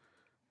months.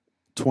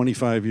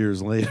 25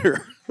 years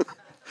later,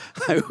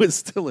 I was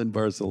still in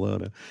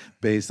Barcelona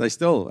based. I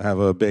still have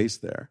a base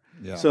there.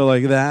 Yeah. So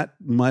like that,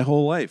 my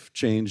whole life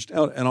changed.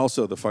 And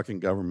also the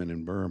fucking government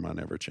in Burma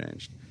never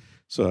changed.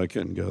 So I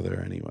couldn't go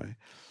there anyway.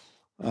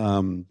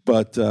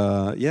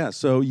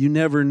 So you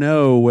never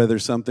know whether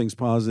something's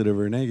positive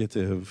or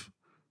negative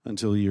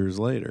until years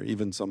later,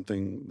 even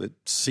something that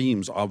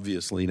seems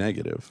obviously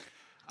negative.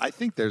 I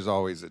think there's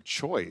always a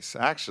choice,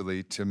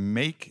 actually, to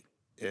make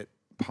it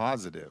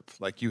positive.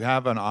 Like you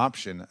have an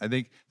option. I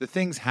think the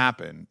things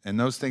happen, and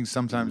those things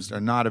sometimes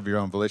are not of your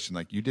own volition.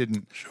 Like you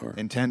didn't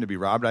intend to be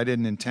robbed. I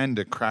didn't intend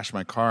to crash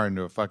my car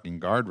into a fucking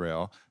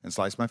guardrail and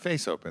slice my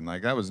face open.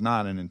 Like that was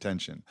not an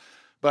intention.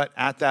 But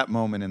at that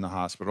moment in the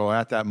hospital,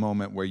 at that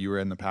moment where you were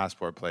in the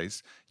passport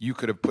place, you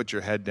could have put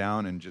your head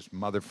down and just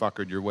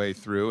motherfuckered your way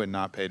through and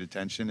not paid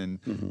attention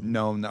and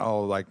known,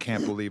 I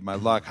can't believe my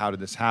luck. How did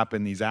this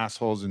happen? These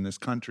assholes in this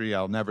country.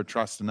 I'll never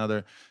trust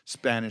another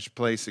Spanish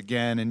place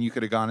again. And you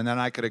could have gone, and then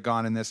I could have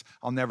gone in this.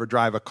 I'll never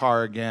drive a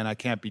car again. I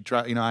can't be,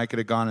 I could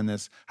have gone in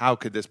this. How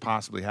could this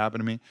possibly happen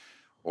to me?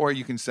 Or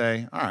you can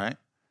say, all right,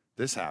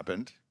 this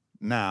happened.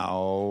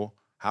 Now,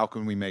 how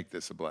can we make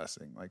this a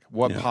blessing? Like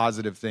what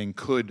positive thing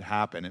could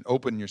happen, and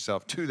open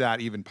yourself to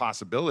that even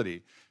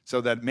possibility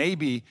so that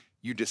maybe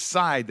you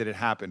decide that it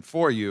happened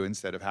for you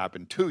instead of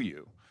happened to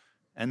you.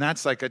 And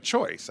that's like a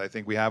choice I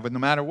think we have with no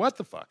matter what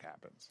the fuck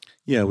happens.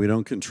 Yeah, we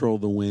don't control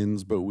the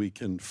winds, but we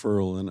can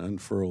furl and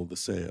unfurl the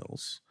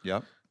sails.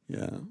 Yep.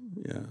 Yeah.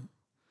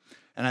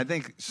 And I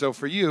think, so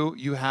for you,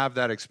 you have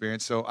that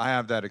experience. So I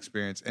have that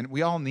experience. And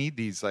we all need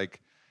these, like,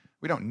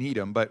 we don't need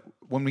them, but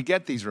when we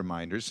get these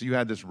reminders, so you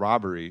had this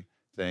robbery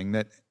thing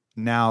that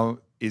now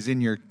is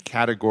in your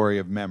category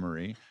of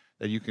memory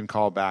that you can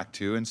call back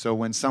to. And so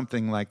when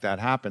something like that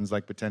happens,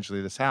 like potentially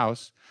this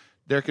house,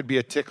 there could be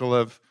a tickle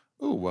of,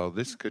 oh, well,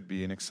 this could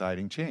be an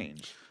exciting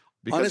change.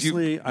 Because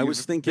honestly, I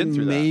was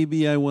thinking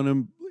maybe I want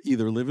to,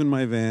 either live in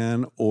my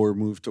van or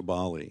move to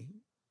Bali.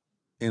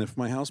 And if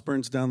my house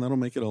burns down, that'll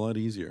make it a lot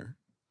easier.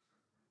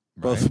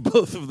 Right.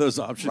 Both of those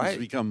options Right.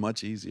 become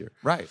much easier.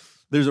 Right.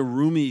 There's a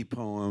Rumi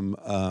poem,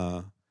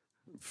 or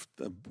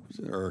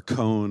a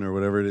Koan or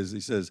whatever it is. He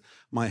says,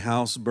 "My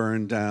house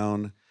burned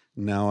down.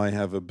 Now I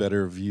have a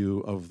better view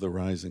of the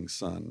rising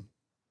sun."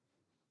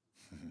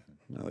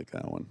 I like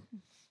that one.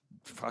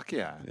 Fuck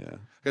yeah. Yeah.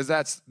 Because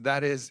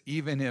that is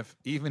even if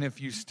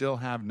you still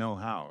have no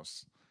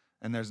house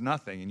and there's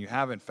nothing and you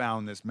haven't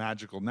found this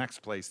magical next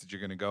place that you're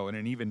going to go in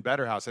an even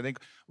better house. I think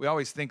we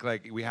always think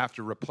like we have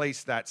to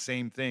replace that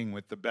same thing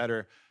with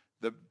the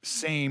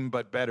same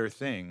but better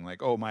thing.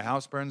 Like, oh, my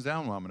house burns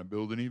down. Well, I'm going to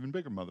build an even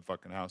bigger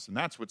motherfucking house. And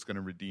that's what's going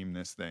to redeem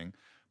this thing.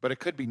 But it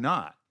could be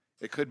not.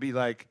 It could be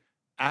like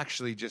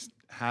actually just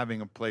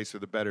having a place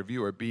with a better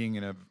view or being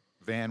in a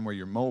van where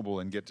you're mobile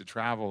and get to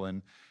travel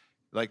and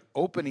like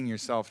opening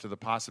yourself to the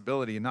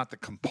possibility and not the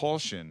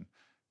compulsion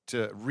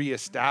to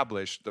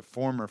reestablish the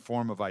former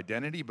form of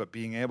identity, but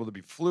being able to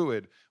be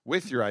fluid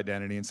with your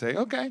identity and say,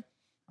 okay,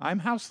 I'm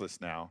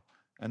houseless now.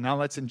 And now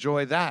let's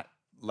enjoy that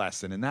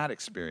lesson and that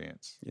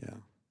experience. Yeah.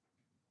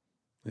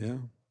 Yeah.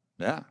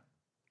 Yeah.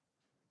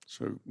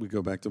 So we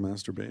go back to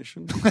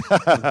masturbation.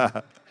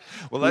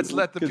 Well, let's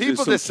let the Could do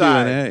people some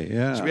decide. Q&A,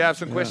 yeah. Should we have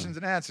some Yeah. questions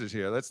and answers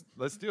here?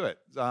 Let's do it.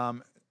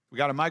 We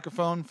got a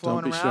microphone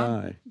flowing Don't be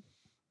around. shy.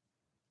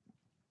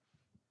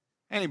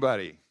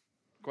 Anybody?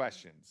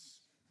 Questions?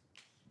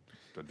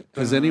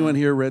 Has anyone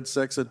here read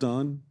Sex at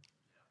Dawn?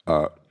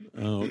 Uh,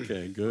 Oh,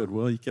 okay, good.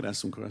 Well, you can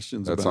ask some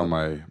questions. that's about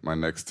on my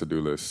next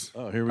to-do list.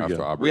 Oh, here we after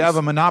go. Aubrey's. We have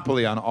a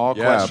monopoly on all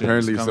Yeah, questions.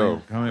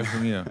 apparently coming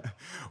from you.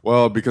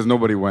 Well, because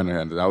nobody went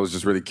ahead. I was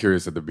just really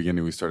curious at the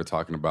beginning. We started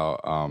talking about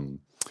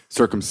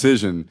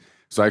circumcision.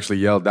 So I actually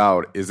yelled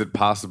out, is it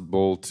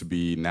possible to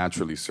be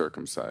naturally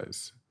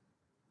circumcised?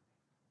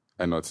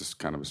 I know it's just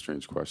kind of a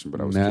strange question,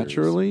 but I was curious.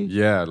 Naturally?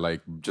 Yeah,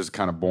 like just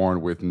kind of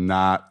born with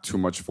not too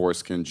much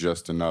foreskin,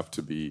 just enough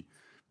to be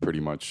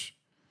pretty much...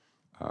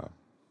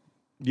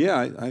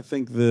 Yeah, I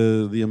think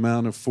the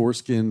amount of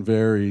foreskin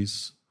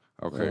varies.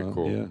 Okay,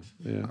 cool.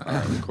 Yeah. All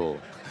right, cool.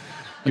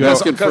 You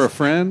asking for a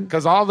friend?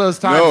 Because all those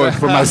times, No, it's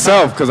for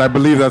myself, because I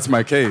believe that's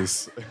my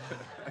case.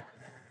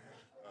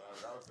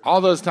 all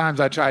those times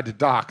I tried to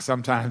dock,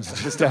 sometimes it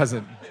just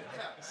doesn't.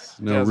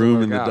 No doesn't room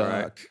work in the out, dock.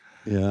 right?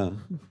 Yeah.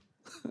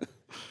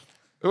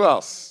 Who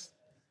else?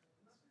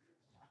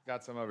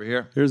 Got some over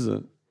here. Here's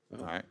a.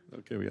 All right,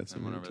 Okay, we got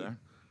someone someone over there.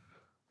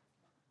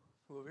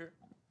 Who over here?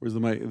 Where's the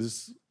mic?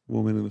 This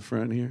woman in the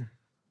front here.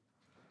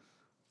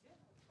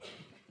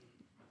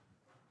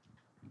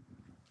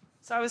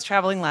 So I was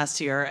traveling last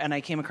year and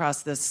I came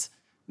across this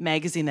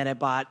magazine that I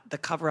bought. The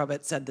cover of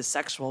it said The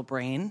Sexual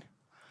Brain.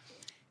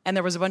 And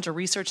there was a bunch of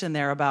research in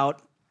there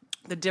about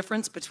the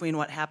difference between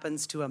what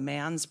happens to a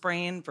man's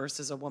brain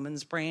versus a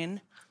woman's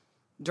brain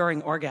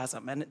during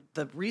orgasm. And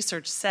the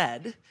research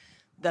said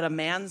that a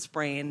man's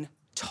brain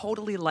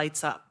totally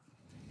lights up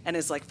and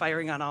is like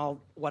firing on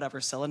all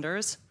whatever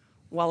cylinders,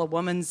 while a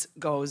woman's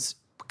goes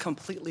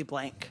completely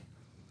blank.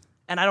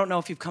 And I don't know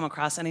if you've come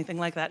across anything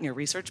like that in your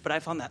research, but I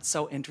found that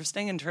so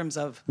interesting in terms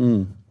of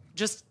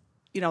just,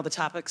 the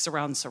topics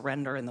around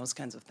surrender and those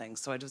kinds of things.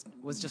 So I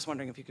was just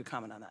wondering if you could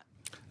comment on that.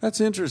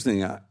 That's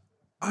interesting.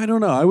 I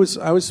don't know. I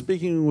was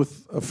speaking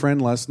with a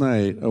friend last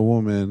night, a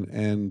woman,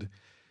 and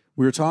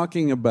we were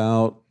talking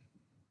about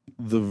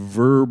the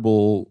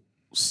verbal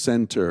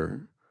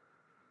center.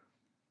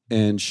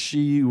 And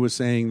she was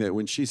saying that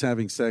when she's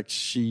having sex,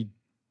 she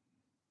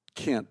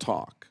can't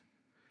talk.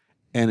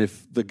 And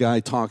if the guy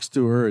talks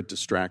to her, it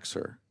distracts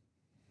her.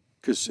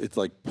 Because it's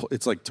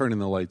like turning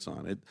the lights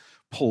on. It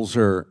pulls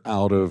her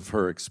out of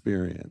her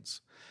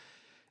experience.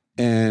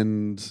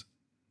 And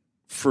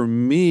for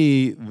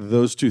me,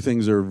 those two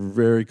things are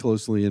very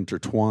closely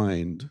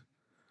intertwined.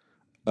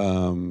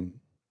 No,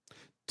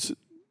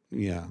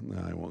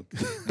 I won't.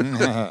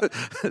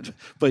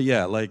 But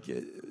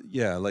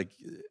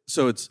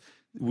so it's.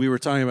 We were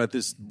talking about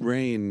this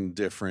brain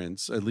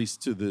difference, at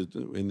least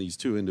in these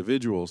two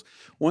individuals.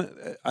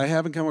 I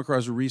haven't come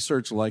across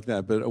research like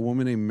that, but a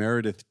woman named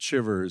Meredith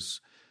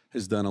Chivers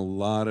has done a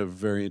lot of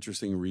very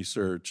interesting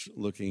research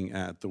looking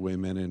at the way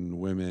men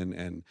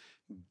and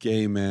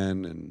gay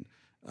men and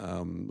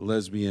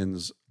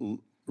lesbians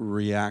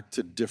react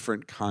to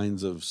different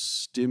kinds of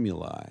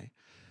stimuli.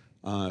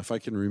 If I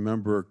can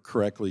remember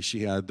correctly, she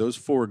had those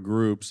 4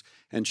 groups,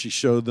 and she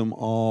showed them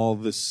all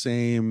the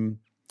same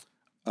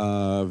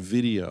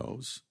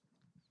videos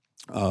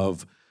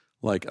of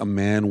like a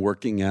man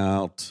working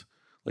out,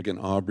 like an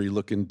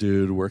Aubrey-looking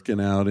dude working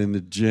out in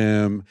the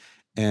gym,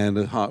 and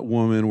a hot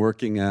woman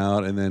working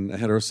out, and then a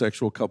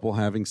heterosexual couple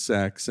having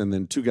sex, and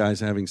then 2 guys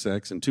having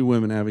sex, and 2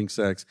 women having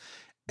sex,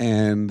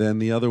 and then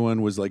the other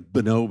one was like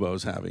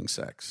bonobos having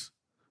sex,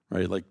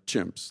 right? Like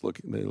chimps.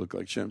 They look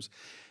like chimps.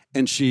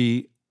 And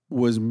she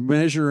was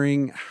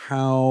measuring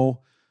how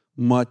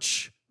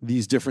much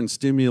these different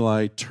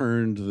stimuli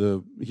turned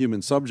the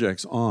human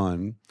subjects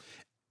on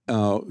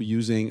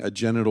using a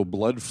genital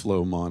blood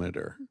flow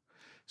monitor.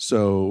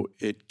 So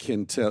it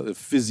can tell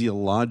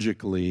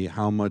physiologically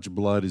how much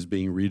blood is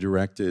being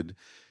redirected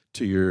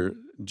to your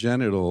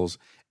genitals.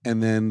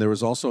 And then there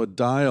was also a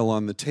dial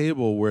on the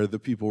table where the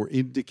people were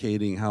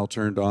indicating how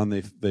turned on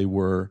they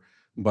were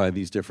by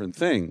these different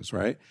things,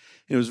 right?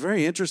 And it was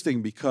very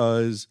interesting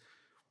because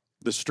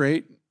the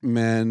straight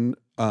men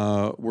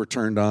were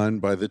turned on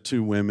by the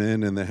two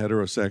women, and the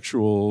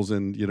heterosexuals,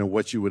 and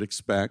what you would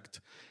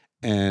expect,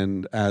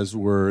 and as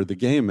were the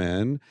gay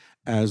men,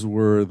 as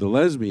were the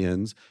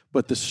lesbians.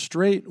 But the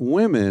straight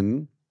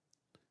women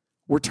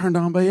were turned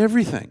on by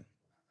everything.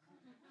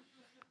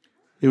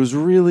 It was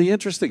really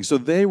interesting. So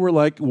they were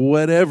like,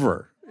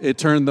 whatever, it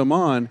turned them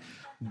on.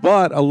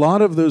 But a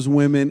lot of those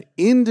women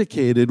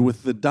indicated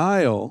with the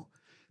dial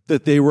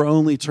that they were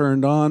only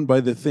turned on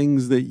by the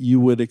things that you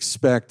would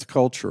expect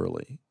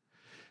culturally.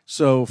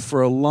 So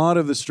for a lot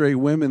of the straight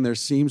women, there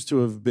seems to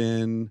have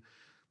been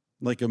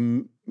like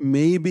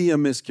maybe a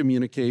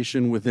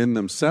miscommunication within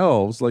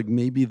themselves, like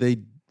maybe they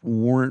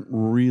weren't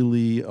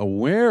really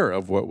aware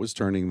of what was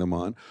turning them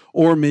on,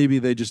 or maybe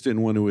they just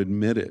didn't want to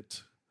admit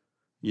it,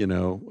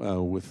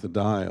 with the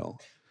dial.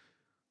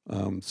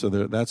 So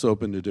that's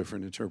open to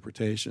different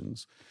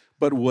interpretations.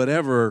 But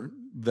whatever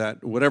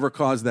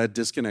caused that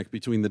disconnect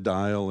between the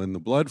dial and the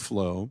blood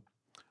flow,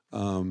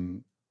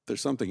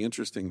 there's something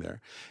interesting there.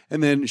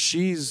 And then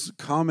she's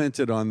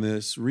commented on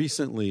this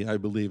recently, I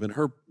believe, and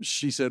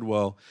she said,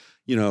 well,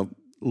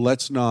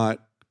 let's not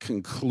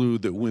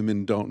conclude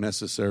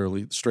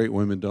that straight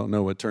women don't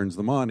know what turns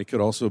them on. It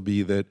could also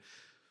be that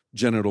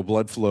genital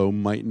blood flow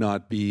might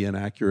not be an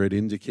accurate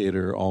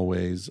indicator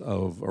always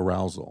of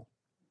arousal.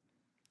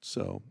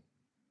 So,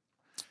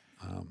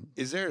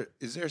 is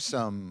there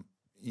some,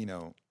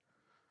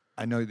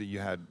 I know that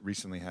you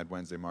recently had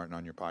Wednesday Martin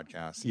on your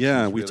podcast.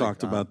 Yeah, we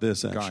talked about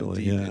this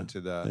actually. Gone deep into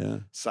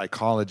the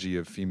psychology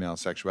of female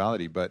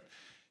sexuality, but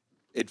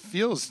it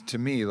feels to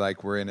me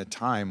like we're in a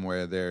time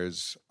where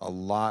there's a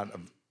lot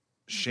of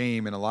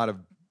shame and a lot of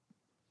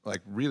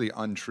like really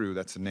untrue,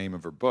 that's the name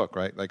of her book,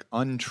 right? Like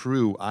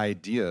untrue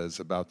ideas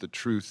about the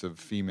truth of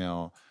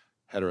female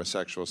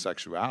heterosexual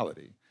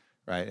sexuality,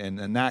 right?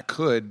 And that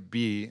could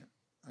be,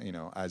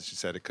 as you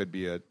said, it could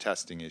be a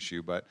testing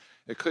issue, but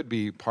it could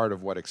be part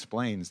of what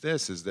explains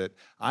this is that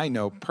I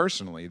know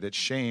personally that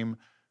shame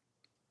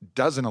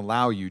doesn't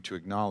allow you to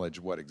acknowledge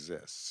what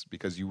exists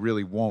because you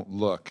really won't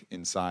look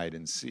inside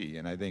and see.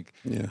 And I think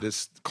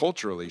this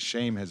culturally,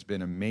 shame has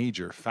been a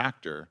major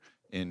factor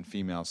in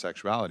female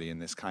sexuality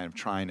and this kind of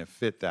trying to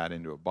fit that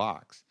into a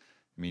box.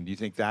 I mean, do you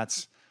think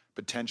that's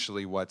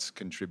potentially what's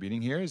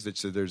contributing here? Is that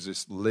so there's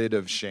this lid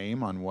of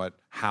shame on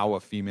how a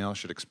female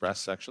should express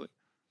sexually?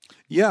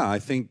 Yeah, I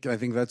think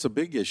that's a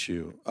big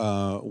issue.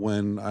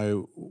 When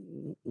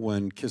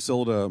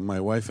Casilda, my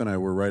wife, and I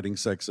were writing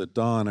Sex at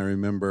Dawn, I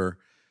remember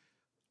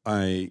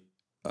I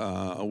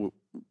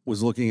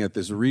was looking at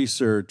this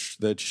research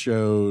that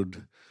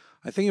showed,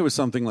 I think it was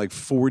something like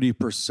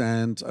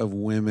 40% of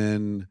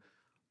women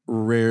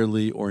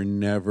rarely or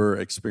never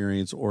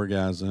experience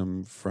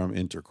orgasm from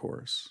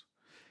intercourse.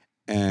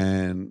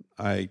 And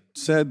I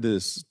said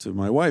this to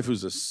my wife,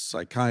 who's a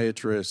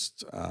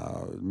psychiatrist,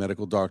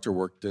 medical doctor,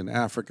 worked in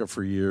Africa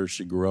for years.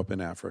 She grew up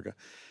in Africa.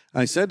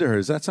 I said to her,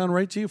 does that sound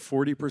right to you,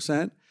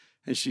 40%?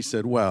 And she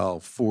said, well,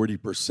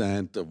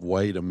 40% of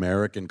white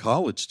American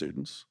college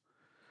students.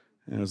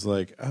 And I was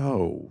like,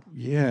 oh,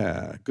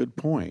 yeah, good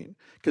point.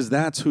 Because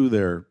that's who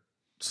they're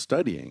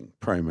studying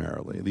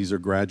primarily. These are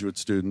graduate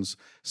students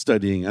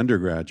studying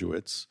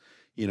undergraduates,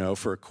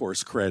 for a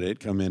course credit,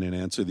 come in and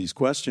answer these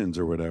questions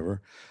or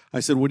whatever. I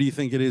said, what do you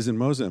think it is in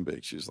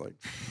Mozambique? She's like,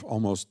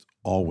 almost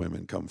all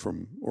women come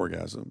from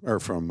orgasm or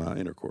from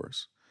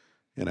intercourse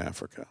in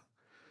Africa.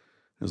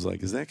 I was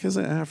like, is that because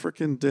of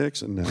African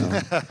dicks? And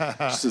no,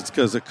 it's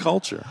because of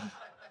culture.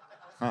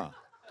 Huh.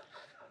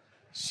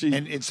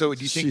 And so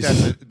do you think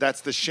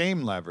that's the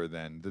shame lever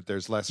then, that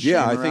there's less shame?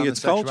 Yeah, I think it's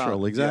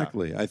cultural,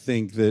 exactly. Yeah. I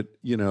think that,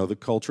 the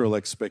cultural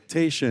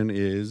expectation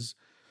is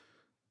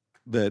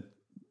that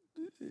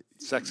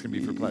sex can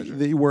be for pleasure.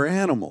 We're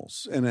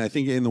animals. And I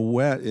think in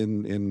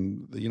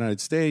the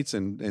United States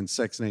and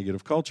sex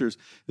negative cultures,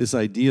 this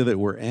idea that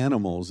we're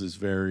animals is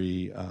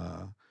very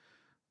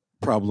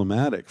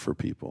problematic for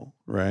people,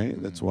 right?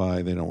 Mm-hmm. That's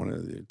why they don't want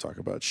to talk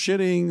about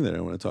shitting. They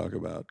don't want to talk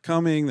about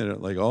coming. They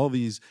don't like all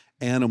these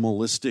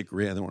animalistic,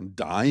 they want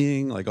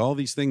dying, like all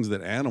these things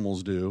that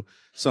animals do.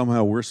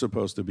 Somehow we're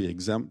supposed to be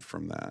exempt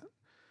from that,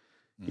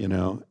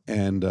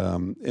 And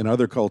in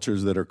other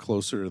cultures that are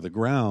closer to the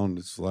ground,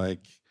 it's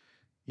like,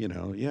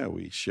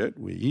 we shit,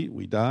 we eat,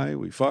 we die,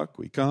 we fuck,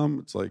 we come.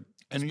 It's like,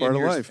 it's part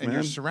of life, man. And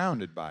you're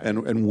surrounded by it.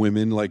 And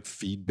women like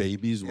feed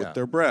babies with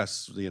their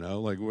breasts,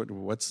 like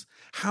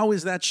how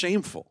is that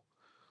shameful?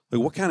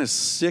 Like what kind of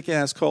sick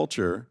ass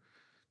culture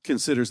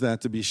considers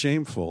that to be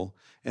shameful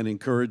and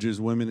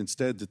encourages women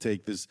instead to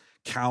take this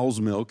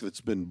cow's milk that's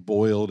been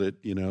boiled at,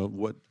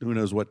 who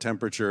knows what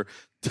temperature,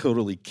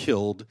 totally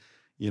killed,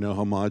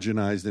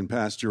 homogenized and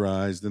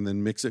pasteurized, and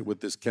then mix it with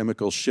this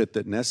chemical shit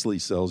that Nestle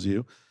sells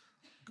you.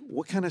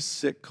 What kind of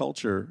sick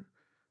culture,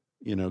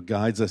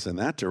 guides us in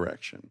that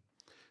direction?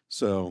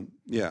 So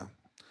yeah,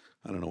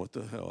 I don't know what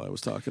the hell I was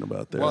talking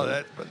about there.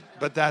 Well,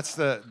 but that's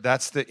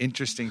the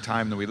interesting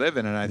time that we live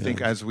in, and I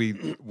think as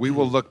we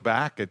will look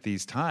back at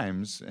these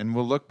times, and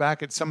we'll look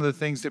back at some of the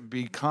things that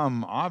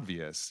become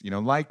obvious,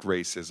 like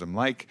racism,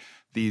 like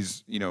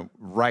these,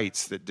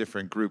 rights that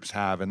different groups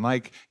have, and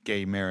like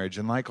gay marriage,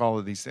 and like all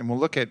of these, and we'll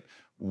look at.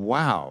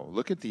 Wow,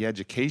 look at the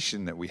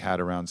education that we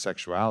had around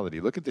sexuality.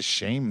 Look at the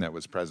shame that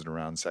was present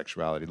around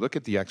sexuality. Look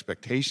at the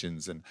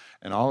expectations and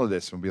all of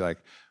this, and be like,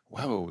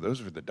 whoa,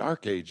 those were the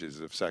dark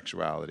ages of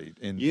sexuality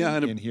in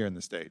here in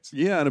the States.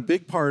 Yeah, and a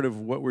big part of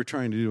what we're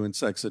trying to do in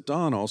Sex at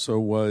Dawn also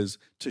was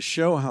to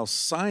show how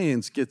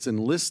science gets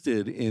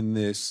enlisted in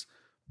this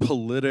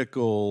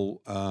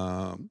political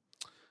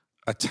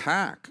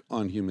attack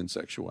on human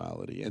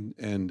sexuality.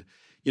 And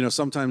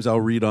sometimes I'll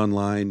read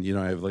online,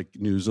 I have like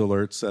news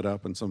alerts set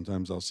up, and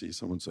sometimes I'll see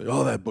someone say,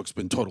 oh, that book's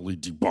been totally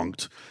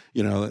debunked.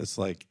 It's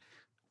like,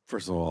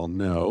 first of all,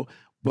 no.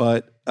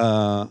 But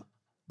a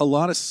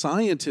lot of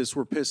scientists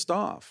were pissed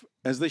off,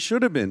 as they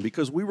should have been,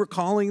 because we were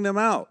calling them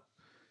out.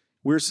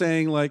 We're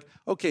saying like,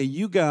 okay,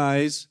 you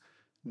guys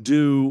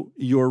do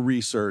your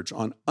research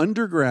on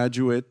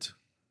undergraduate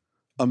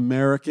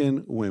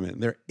American women.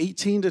 They're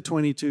 18 to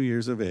 22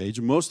 years of age.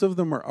 Most of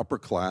them are upper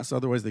class.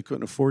 Otherwise, they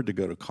couldn't afford to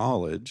go to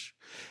college.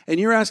 And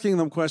you're asking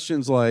them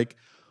questions like,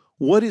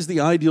 what is the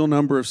ideal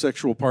number of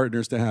sexual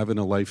partners to have in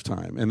a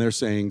lifetime? And they're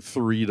saying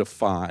 3 to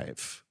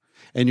 5.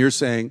 And you're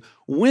saying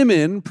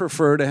women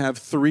prefer to have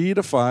 3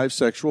 to 5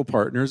 sexual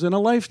partners in a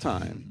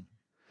lifetime.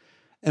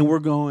 And we're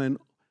going,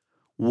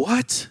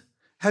 what?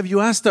 Have you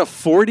asked a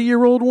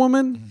 40-year-old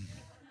woman?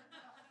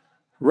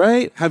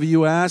 Right? Have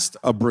you asked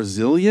a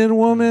Brazilian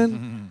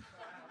woman?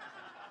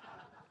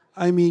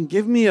 I mean,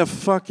 give me a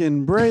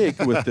fucking break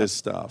with this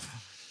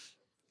stuff.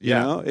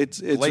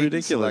 It's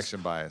ridiculous.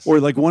 Selection bias. Or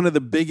like one of the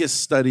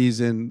biggest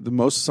studies and the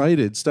most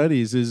cited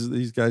studies is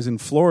these guys in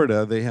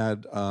Florida. They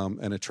had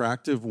an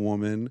attractive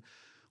woman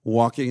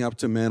walking up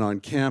to men on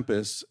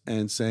campus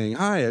and saying,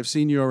 hi, I've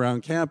seen you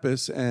around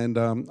campus, and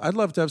I'd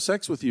love to have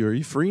sex with you. Are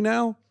you free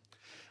now?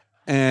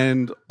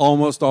 And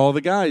almost all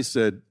the guys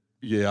said,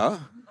 yeah.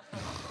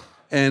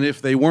 And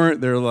if they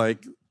weren't, they're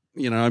like,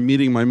 I'm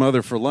meeting my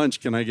mother for lunch.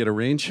 Can I get a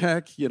rain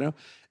check?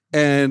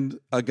 And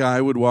a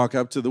guy would walk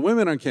up to the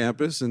women on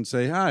campus and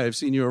say, hi, I've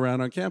seen you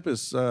around on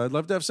campus. I'd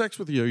love to have sex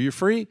with you. Are you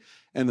free?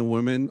 And the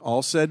women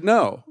all said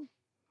no.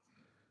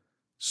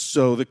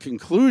 So the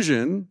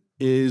conclusion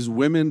is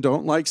women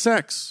don't like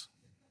sex.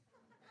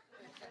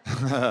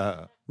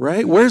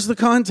 Right? Where's the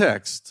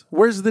context?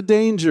 Where's the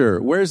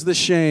danger? Where's the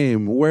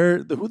shame?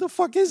 Who the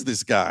fuck is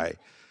this guy?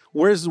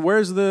 Where's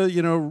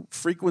the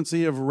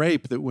frequency of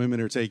rape that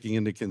women are taking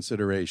into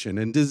consideration,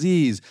 and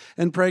disease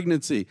and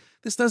pregnancy?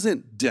 This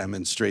doesn't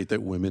demonstrate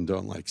that women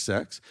don't like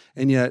sex.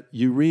 And yet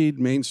you read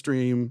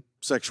mainstream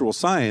sexual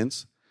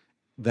science,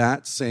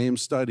 that same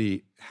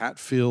study,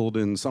 Hatfield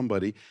and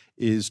somebody,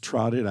 is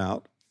trotted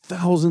out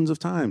thousands of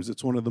times.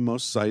 It's one of the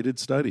most cited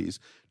studies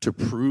to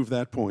prove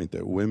that point,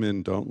 that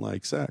women don't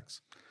like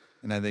sex.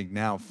 And I think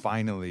now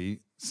finally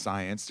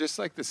science, just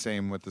like the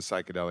same with the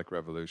psychedelic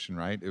revolution,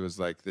 right? It was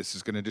like, this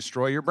is going to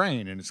destroy your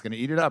brain and it's going to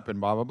eat it up and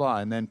blah, blah, blah.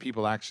 And then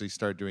people actually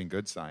start doing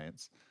good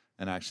science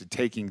and actually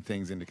taking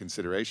things into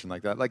consideration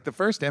like that. Like the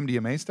first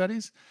MDMA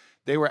studies,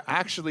 they were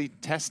actually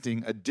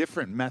testing a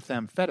different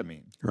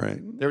methamphetamine.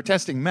 Right. They were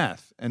testing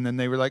meth. And then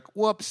they were like,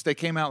 whoops, they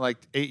came out like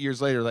 8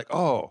 years later, like,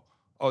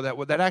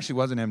 that actually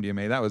wasn't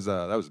MDMA. That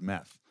was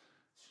meth.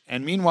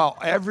 And meanwhile,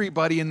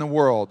 everybody in the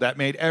world, that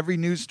made every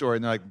news story,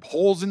 and they're like,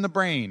 holes in the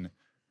brain.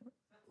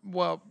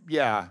 Well,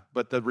 yeah,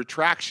 but the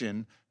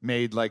retraction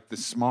made like the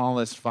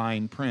smallest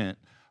fine print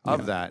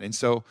of that. And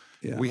so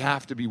we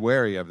have to be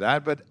wary of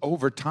that. But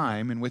over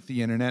time, and with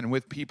the internet and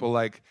with people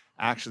like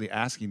actually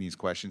asking these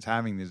questions,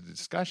 having these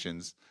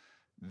discussions,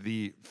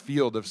 the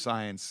field of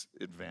science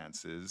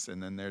advances,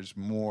 and then there's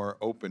more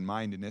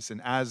open-mindedness.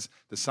 And as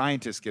the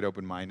scientists get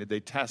open-minded,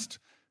 they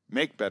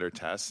make better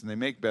tests, and they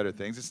make better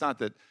things. It's not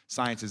that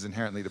science is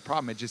inherently the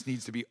problem. It just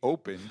needs to be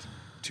opened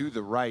to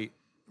the right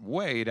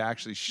way to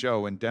actually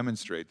show and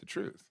demonstrate the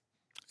truth.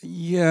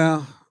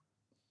 Yeah.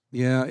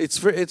 It's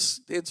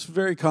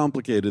very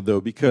complicated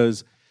though,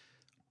 because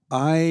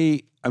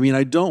I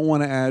don't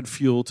want to add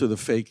fuel to the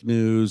fake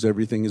news,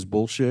 everything is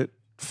bullshit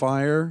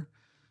fire,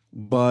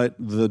 but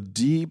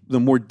the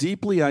more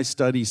deeply I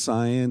study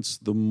science,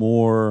 the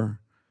more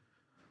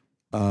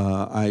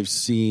I've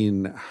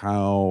seen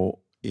how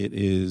it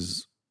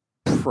is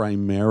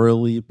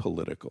primarily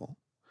political,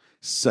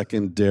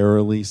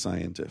 secondarily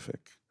scientific.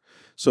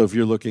 So if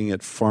you're looking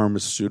at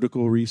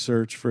pharmaceutical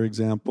research, for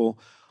example,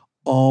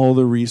 all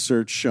the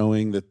research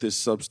showing that this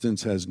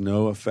substance has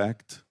no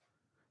effect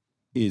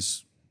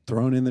is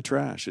thrown in the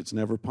trash. It's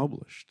never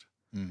published.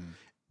 Mm-hmm.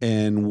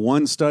 And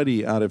one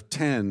study out of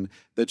 10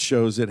 that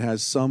shows it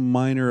has some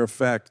minor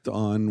effect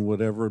on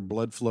whatever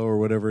blood flow or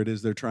whatever it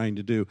is they're trying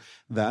to do,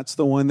 that's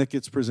the one that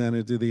gets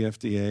presented to the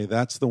FDA.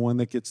 That's the one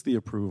that gets the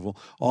approval.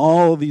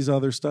 All these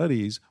other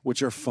studies,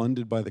 which are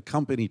funded by the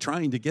company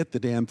trying to get the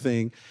damn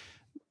thing,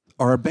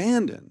 are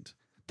abandoned.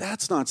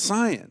 That's not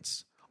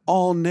science.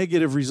 all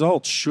negative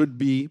results should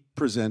be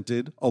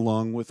presented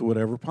along with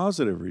whatever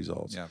positive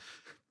results. Yeah.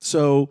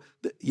 So,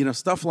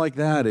 stuff like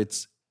that,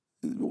 it's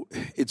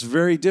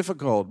very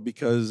difficult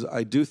because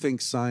I do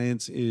think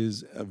science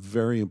is a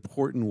very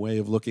important way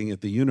of looking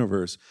at the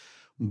universe,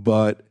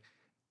 but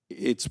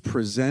it's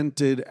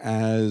presented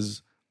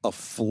as a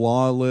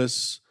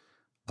flawless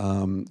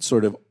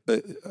sort of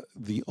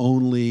the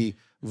only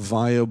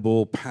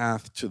viable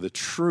path to the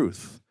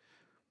truth.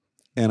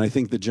 And I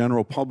think the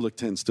general public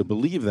tends to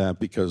believe that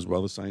because,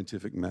 well, the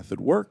scientific method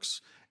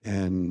works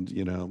and,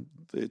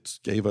 it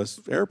gave us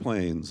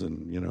airplanes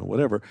and,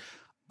 whatever.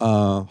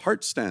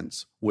 Heart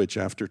stents, which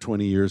after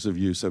 20 years of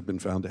use have been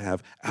found to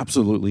have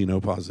absolutely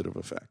no positive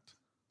effect.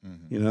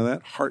 Mm-hmm. You know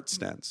that? Heart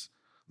stents.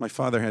 My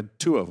father had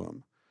 2 of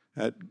them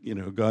at,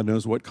 God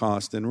knows what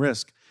cost and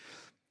risk.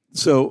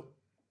 So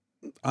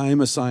I'm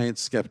a science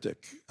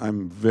skeptic.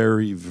 I'm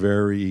very,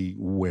 very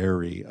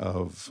wary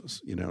of,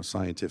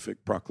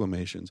 scientific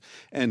proclamations.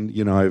 And,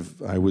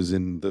 I was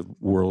in the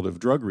world of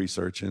drug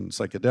research and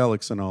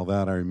psychedelics and all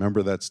that. I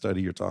remember that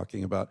study you're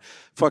talking about.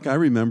 Fuck, I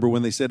remember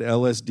when they said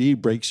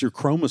LSD breaks your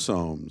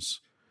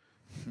chromosomes.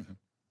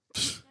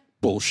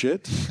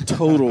 Bullshit.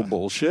 Total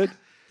bullshit.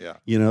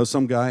 Yeah.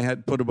 Some guy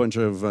had put a bunch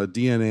of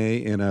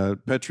DNA in a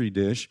Petri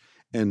dish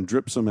and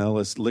dripped some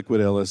liquid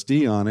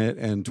LSD on it,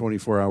 and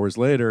 24 hours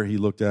later, he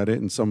looked at it,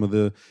 and some of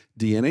the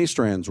DNA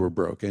strands were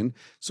broken.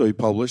 So he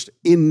published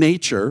in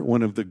Nature,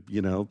 one of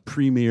the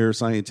premier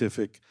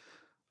scientific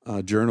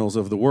journals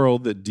of the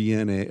world, that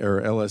DNA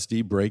or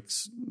LSD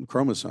breaks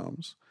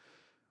chromosomes.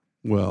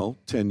 Well,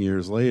 10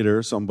 years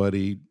later,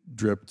 somebody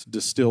dripped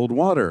distilled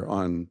water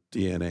on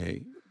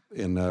DNA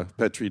in a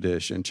Petri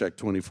dish and checked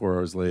 24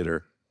 hours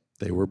later,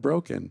 they were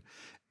broken.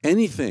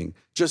 Anything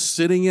just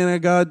sitting in a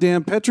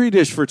goddamn Petri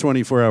dish for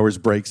 24 hours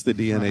breaks the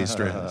DNA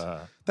strands.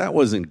 That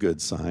wasn't good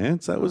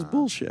science. That was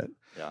bullshit.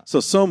 Yeah.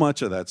 So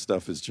much of that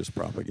stuff is just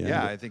propaganda.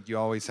 Yeah, I think you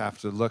always have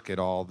to look at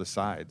all the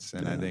sides.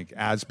 And I think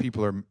as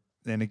people are,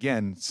 and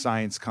again,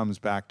 science comes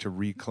back to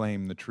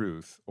reclaim the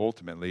truth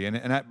ultimately.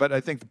 But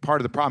I think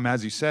part of the problem,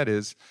 as you said,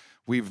 is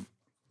we've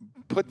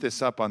put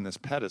this up on this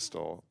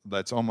pedestal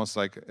that's almost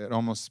like it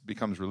almost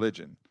becomes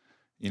religion.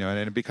 And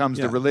it becomes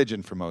the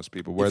religion for most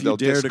people, where they'll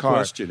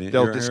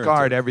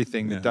discard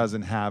everything that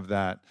doesn't have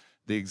the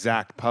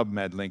exact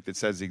PubMed link that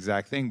says the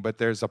exact thing, but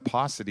there's a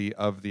paucity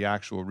of the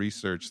actual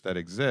research that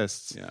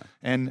exists,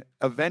 and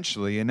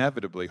eventually,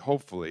 inevitably,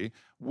 hopefully,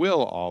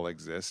 will all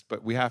exist.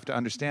 But we have to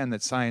understand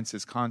that science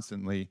is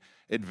constantly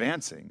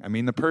advancing. I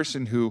mean, the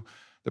person who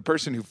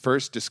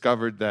first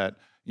discovered that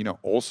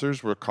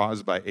ulcers were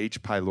caused by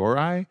H.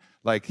 pylori,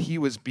 like he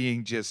was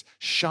being just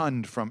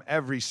shunned from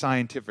every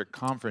scientific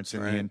conference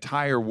in the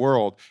entire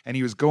world. And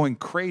he was going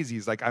crazy.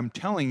 He's like, I'm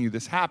telling you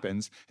this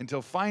happens,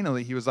 until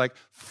finally he was like,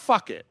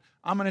 fuck it.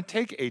 I'm going to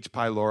take H.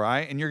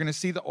 pylori and you're going to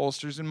see the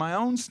ulcers in my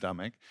own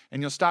stomach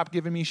and you'll stop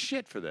giving me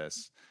shit for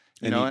this.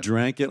 He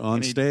drank it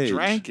on stage. He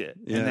drank it.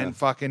 Yeah. And then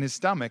fucking his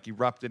stomach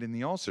erupted in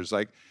the ulcers.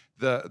 Like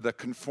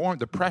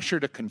the pressure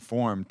to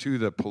conform to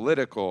the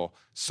political,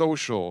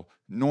 social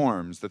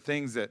norms, the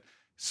things that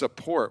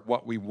support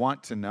what we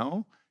want to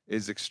know,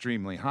 is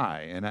extremely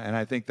high. And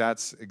I think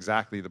that's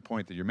exactly the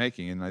point that you're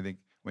making. And I think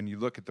when you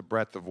look at the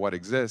breadth of what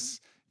exists,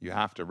 you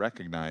have to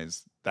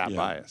recognize that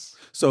bias.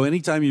 So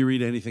anytime you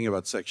read anything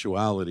about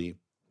sexuality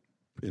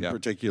in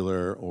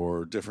particular,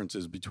 or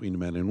differences between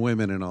men and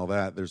women and all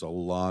that, there's a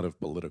lot of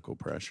political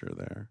pressure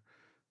there.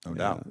 No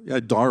doubt. Yeah,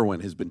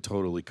 Darwin has been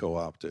totally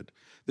co-opted.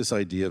 This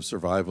idea of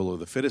survival of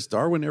the fittest,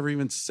 Darwin never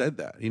even said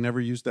that. He never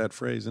used that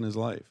phrase in his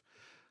life.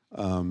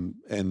 And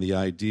the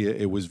idea,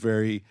 it was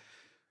very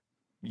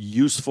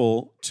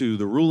useful to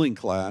the ruling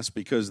class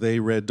because they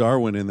read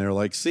Darwin and they're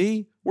like,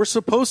 see, we're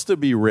supposed to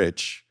be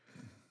rich.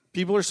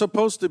 People are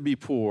supposed to be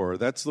poor.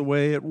 That's the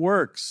way it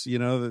works.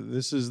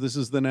 This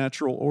is the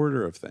natural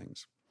order of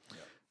things.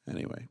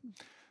 Anyway.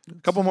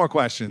 A couple more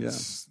questions. Yeah.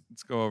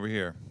 Let's go over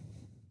here.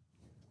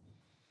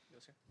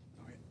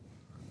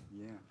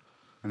 Yeah.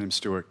 My name's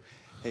Stuart.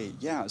 Hey,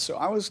 so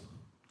I was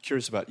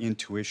curious about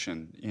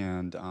intuition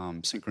and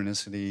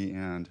synchronicity,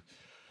 and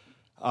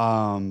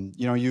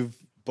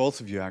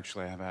both of you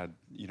actually have had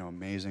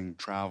amazing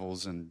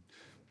travels and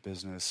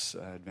business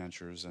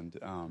adventures, and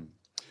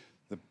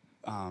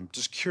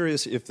just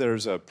curious if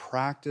there's a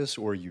practice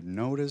or you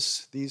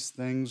notice these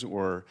things,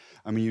 or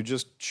you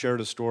just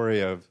shared a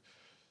story of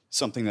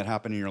something that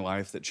happened in your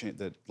life that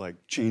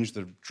changed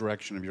the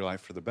direction of your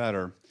life for the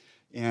better.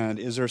 And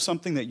is there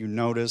something that you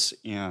notice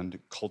and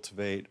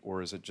cultivate,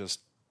 or is it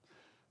just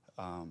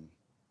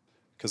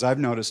because I've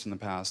noticed in the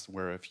past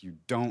where if you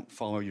don't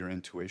follow your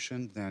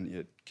intuition, then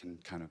it can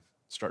kind of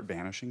start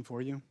vanishing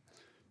for you.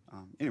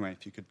 Anyway,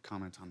 if you could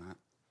comment on that.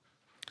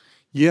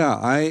 Yeah,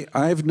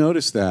 I've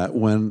noticed that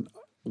when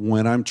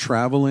I'm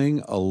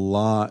traveling, a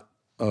lot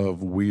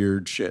of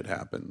weird shit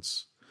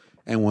happens,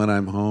 and when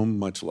I'm home,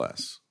 much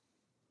less.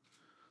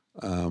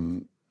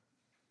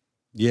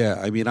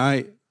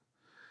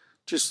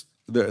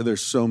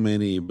 There's so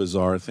many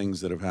bizarre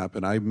things that have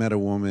happened. I met a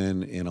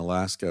woman in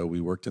Alaska.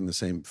 We worked in the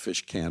same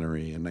fish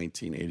cannery in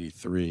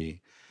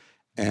 1983,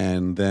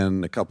 And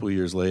then a couple of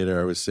years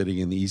later, I was sitting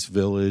in the East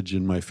Village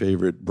in my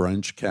favorite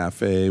brunch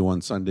cafe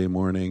one Sunday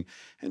morning,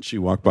 and she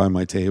walked by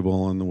my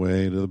table on the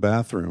way to the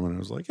bathroom, and I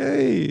was like,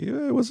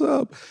 hey, what's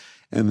up?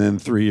 And then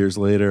 3 years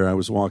later, I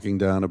was walking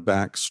down a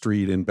back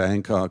street in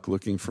Bangkok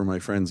looking for my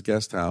friend's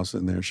guest house,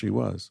 and there she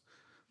was.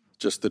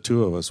 Just the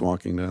two of us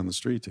walking down the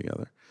street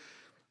together.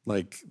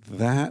 Like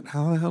that,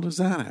 how the hell does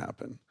that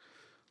happen?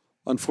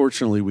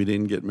 Unfortunately, we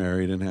didn't get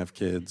married and have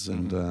kids,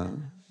 and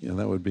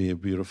that would be a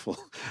beautiful.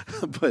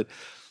 but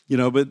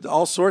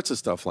all sorts of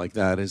stuff like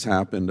that has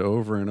happened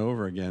over and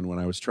over again when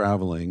I was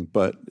traveling,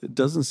 but it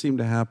doesn't seem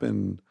to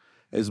happen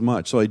as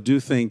much. So I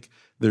do think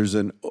there's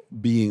an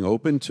being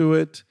open to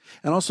it,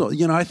 and also,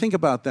 I think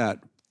about that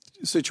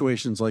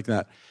situations like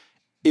that.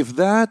 If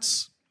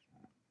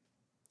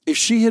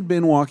she had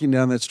been walking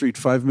down that street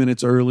 5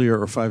 minutes earlier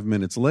or 5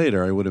 minutes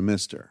later, I would have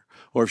missed her.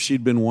 Or if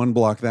she'd been one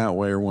block that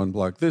way or one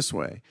block this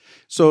way.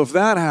 So if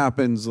that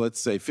happens,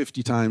 let's say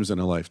 50 times in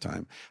a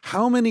lifetime,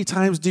 how many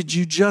times did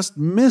you just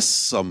miss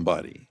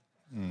somebody?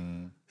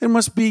 It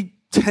must be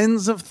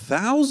tens of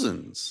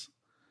thousands,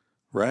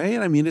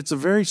 right? I mean, it's a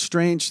very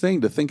strange thing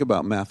to think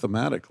about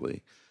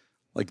mathematically.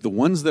 Like the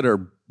ones that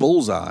are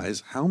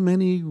bullseyes, how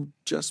many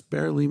just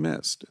barely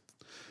missed?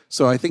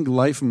 So I think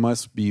life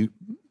must be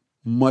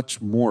much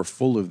more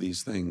full of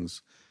these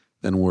things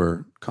than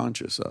we're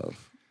conscious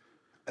of.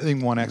 I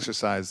think one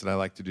exercise that I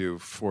like to do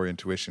for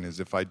intuition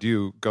is if I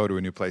do go to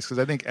a new place, because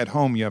I think at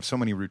home you have so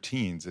many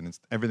routines and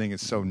everything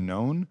is so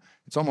known,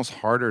 it's almost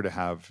harder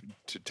to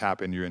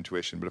tap into your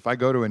intuition. But if I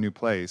go to a new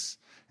place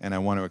and I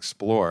want to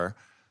explore,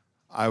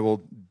 I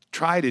will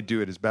try to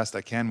do it as best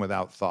I can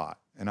without thought.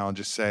 And I'll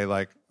just say,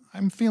 like,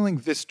 I'm feeling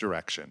this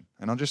direction.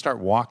 And I'll just start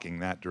walking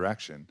that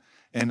direction.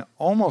 And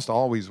almost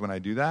always when I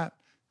do that,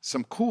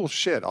 some cool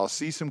shit, I'll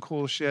see some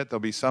cool shit.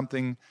 There'll be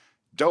something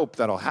dope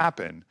that'll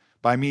happen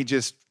by me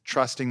just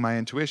trusting my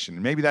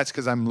intuition. Maybe that's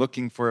because I'm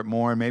looking for it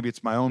more. Maybe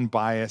it's my own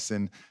bias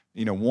and,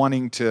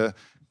 wanting to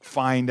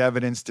find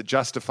evidence to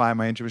justify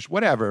my intuition,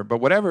 whatever.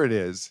 But whatever it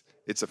is,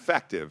 it's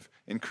effective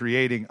in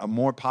creating a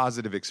more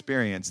positive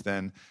experience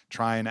than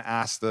trying to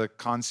ask the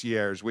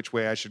concierge which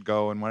way I should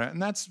go and what.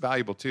 And that's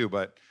valuable too.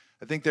 But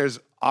I think there's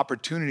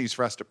opportunities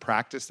for us to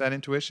practice that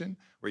intuition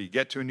where you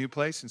get to a new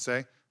place and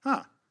say,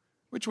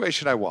 which way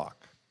should I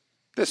walk?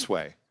 This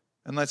way.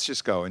 And let's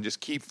just go and just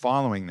keep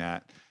following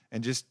that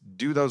and just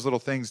do those little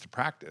things to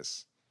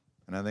practice.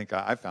 And I think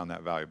I found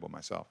that valuable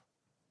myself.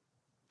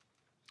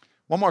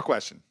 One more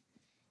question.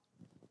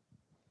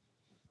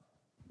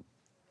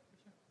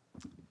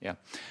 Yeah.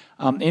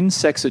 In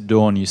Sex at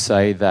Dawn, you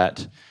say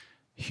that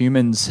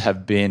humans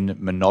have been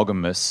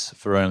monogamous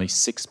for only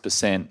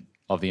 6%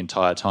 of the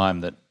entire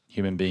time that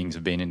human beings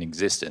have been in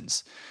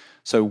existence.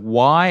 So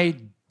why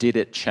did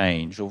it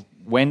change? Or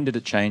when did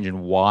it change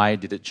and why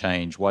did it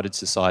change? Why did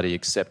society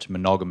accept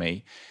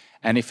monogamy?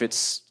 And if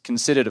it's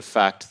considered a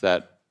fact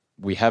that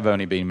we have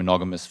only been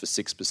monogamous for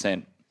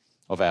 6%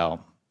 of our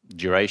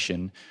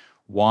duration,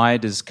 why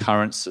does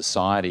current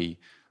society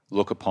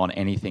look upon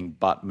anything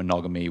but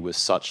monogamy with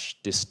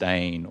such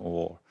disdain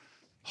or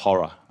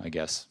horror, I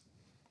guess?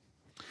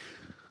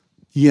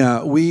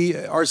 Yeah,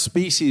 our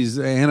species,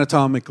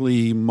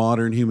 anatomically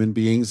modern human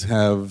beings,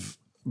 have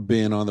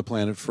been on the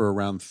planet for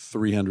around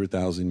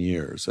 300,000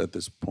 years at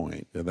this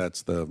point.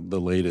 That's the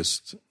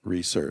latest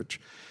research.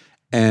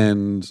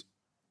 And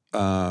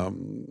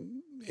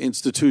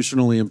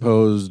institutionally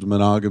imposed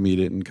monogamy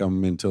didn't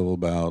come until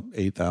about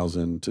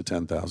 8,000 to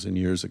 10,000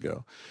 years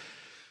ago.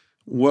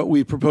 What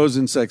we propose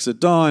in Sex at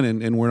Dawn,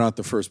 and we're not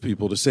the first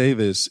people to say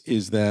this,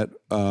 is that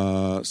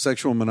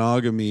sexual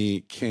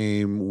monogamy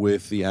came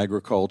with the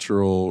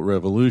agricultural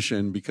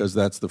revolution because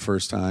that's the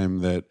first time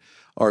that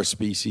our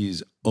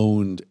species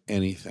owned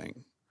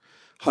anything.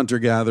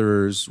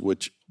 Hunter-gatherers,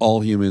 which all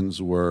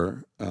humans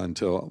were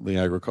until the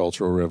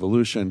agricultural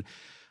revolution,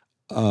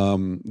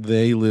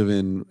 they live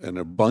in an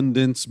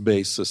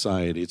abundance-based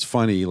society. It's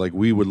funny, like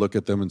we would look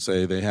at them and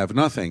say they have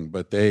nothing,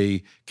 but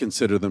they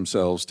consider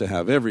themselves to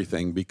have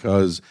everything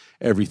because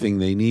everything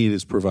they need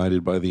is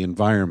provided by the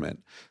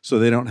environment. So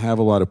they don't have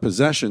a lot of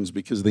possessions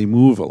because they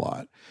move a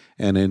lot.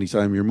 And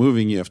anytime you're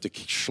moving, you have to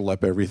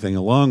schlep everything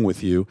along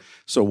with you.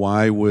 So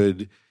why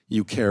would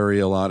you carry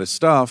a lot of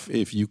stuff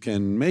if you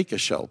can make a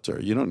shelter?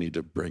 You don't need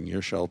to bring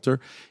your shelter.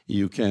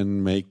 You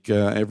can make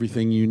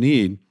everything you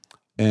need.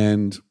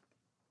 And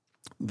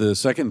the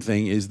second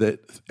thing is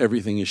that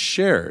everything is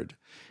shared.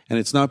 And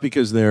it's not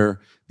because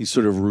they're these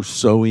sort of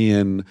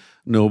Rousseauian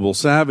noble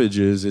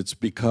savages. It's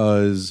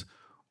because,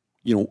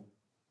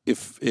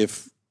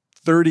 if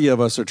 30 of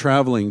us are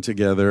traveling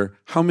together,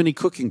 how many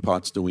cooking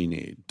pots do we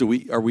need?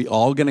 Are we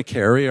all going to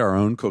carry our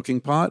own cooking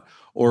pot?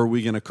 Or are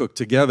we going to cook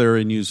together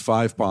and use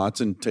 5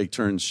 pots and take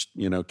turns,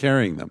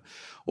 carrying them?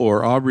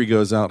 Or Aubrey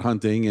goes out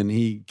hunting and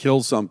he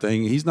kills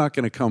something. He's not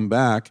going to come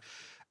back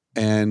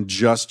and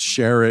just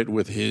share it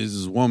with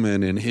his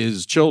woman and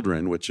his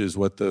children, which is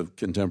what the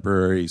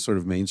contemporary sort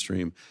of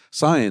mainstream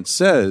science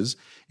says.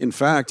 In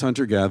fact,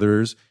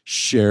 hunter-gatherers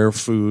share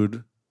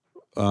food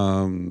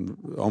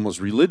almost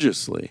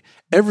religiously.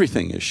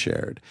 Everything is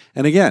shared.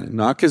 And again,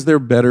 not because they're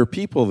better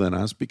people than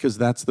us, because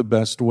that's the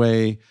best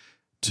way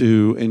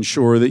to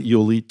ensure that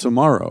you'll eat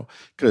tomorrow.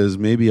 Because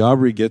maybe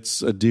Aubrey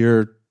gets a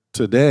deer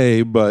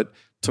today, but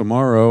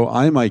tomorrow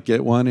I might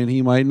get one and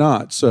he might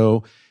not.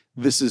 So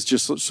this is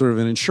just sort of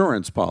an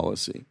insurance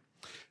policy.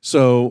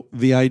 So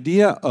the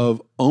idea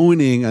of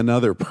owning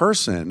another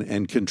person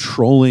and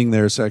controlling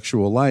their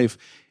sexual life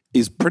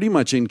is pretty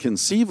much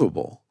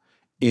inconceivable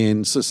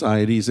in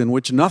societies in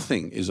which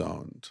nothing is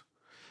owned.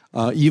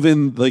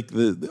 Even like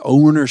the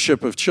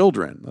ownership of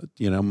children,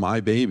 my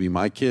baby,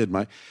 my kid,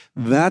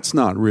 that's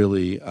not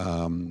really,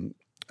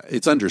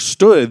 it's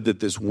understood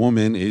that this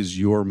woman is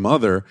your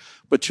mother,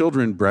 but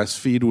children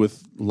breastfeed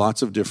with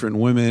lots of different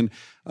women.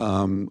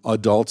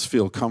 Adults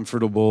feel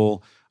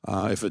comfortable.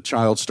 If a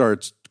child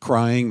starts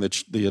crying,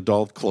 the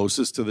adult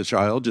closest to the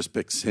child just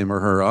picks him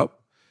or her up.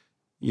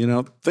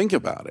 Think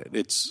about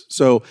it.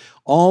 So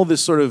all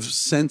this sort of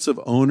sense of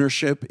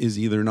ownership is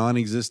either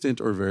non-existent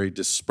or very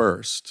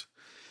dispersed.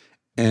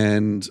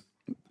 And,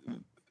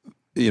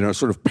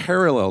 sort of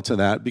parallel to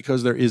that,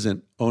 because there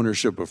isn't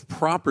ownership of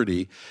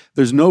property,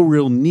 there's no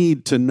real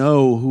need to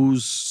know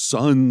whose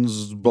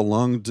sons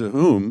belong to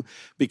whom,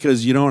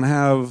 because you don't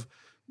have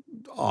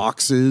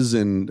oxes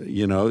and,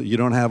 you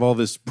don't have all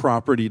this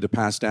property to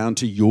pass down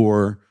to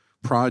your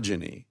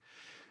progeny.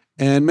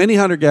 And many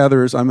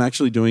hunter-gatherers, I'm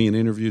actually doing an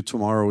interview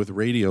tomorrow with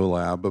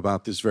Radiolab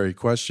about this very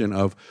question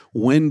of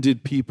when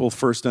did people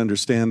first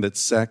understand that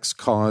sex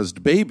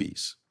caused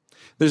babies?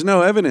 There's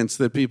no evidence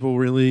that people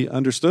really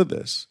understood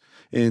this.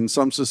 In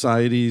some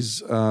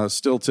societies,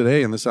 still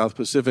today in the South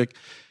Pacific,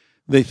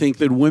 they think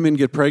that women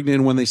get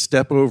pregnant when they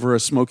step over a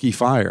smoky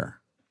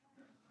fire.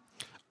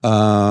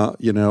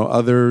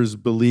 Others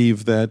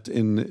believe that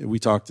we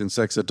talked in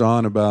Sex at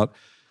Dawn about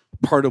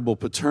partible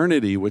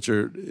paternity, which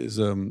is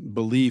a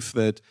belief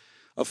that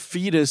a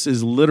fetus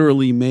is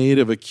literally made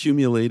of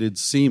accumulated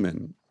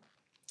semen.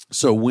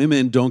 So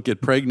women don't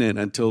get pregnant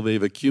until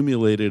they've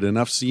accumulated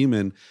enough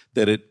semen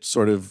that it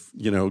sort of,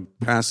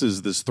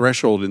 passes this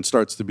threshold and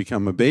starts to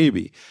become a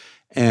baby.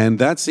 And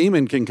that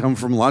semen can come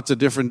from lots of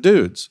different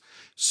dudes.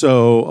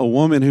 So a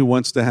woman who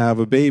wants to have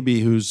a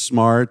baby who's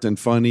smart and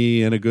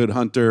funny and a good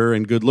hunter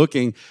and good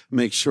looking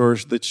makes sure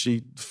that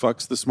she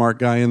fucks the smart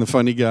guy and the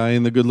funny guy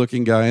and the good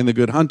looking guy and the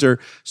good hunter,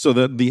 so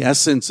that the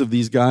essence of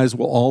these guys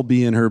will all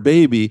be in her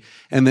baby.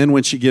 And then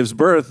when she gives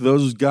birth,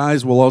 those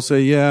guys will all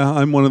say, yeah,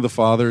 I'm one of the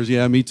fathers.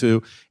 Yeah, me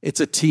too. It's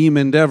a team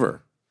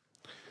endeavor.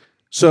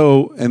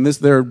 So, and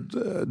there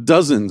are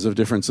dozens of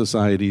different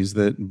societies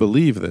that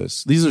believe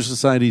this. These are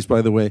societies,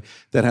 by the way,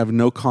 that have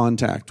no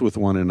contact with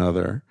one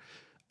another,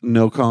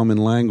 no common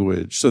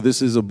language. So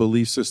this is a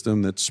belief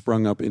system that's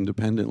sprung up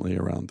independently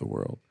around the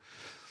world.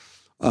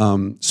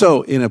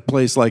 So in a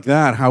place like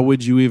that, how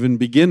would you even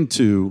begin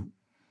to,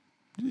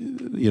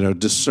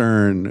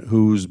 discern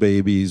whose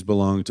babies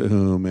belong to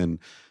whom and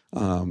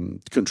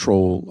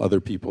control other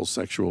people's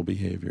sexual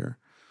behavior?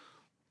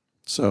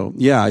 So,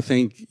 yeah, I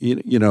think,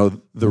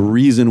 the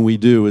reason we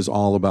do is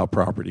all about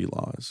property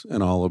laws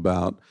and all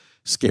about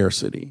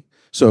scarcity.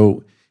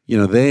 So,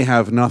 they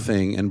have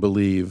nothing and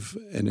believe,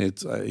 and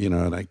it's,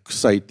 and I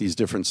cite these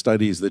different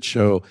studies that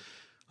show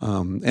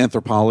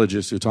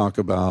anthropologists who talk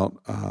about,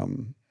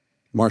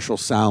 Marshall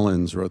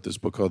Salins wrote this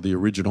book called The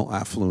Original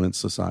Affluent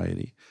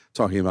Society,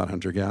 talking about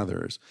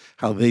hunter-gatherers,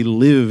 how they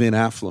live in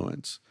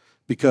affluence.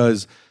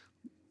 Because,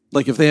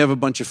 like, if they have a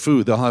bunch of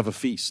food, they'll have a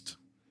feast.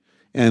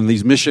 And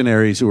these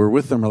missionaries who are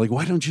with them are like,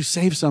 why don't you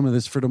save some of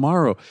this for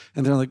tomorrow?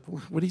 And they're like,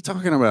 what are you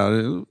talking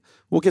about?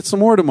 We'll get some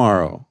more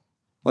tomorrow.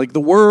 Like,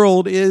 the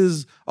world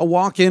is a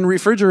walk-in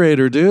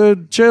refrigerator,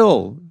 dude.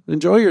 Chill.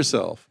 Enjoy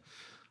yourself.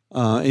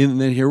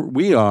 And then here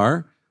we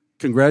are,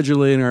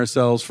 congratulating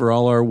ourselves for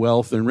all our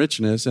wealth and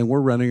richness, and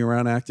we're running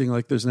around acting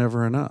like there's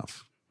never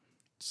enough.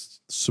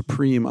 It's the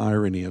supreme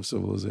irony of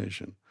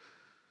civilization.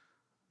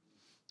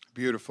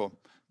 Beautiful.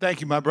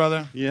 Thank you, my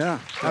brother. Yeah.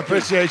 I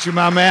appreciate you,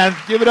 my man.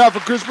 Give it up for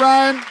Chris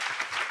Ryan.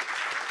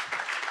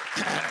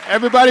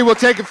 Everybody, we'll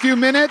take a few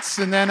minutes,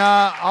 and then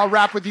I'll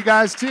wrap with you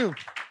guys, too.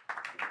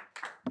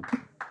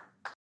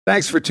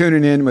 Thanks for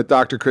tuning in with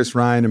Dr. Chris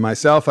Ryan and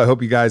myself. I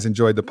hope you guys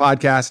enjoyed the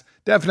podcast.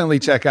 Definitely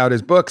check out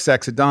his book,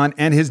 Sex at Dawn,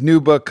 and his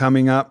new book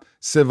coming up,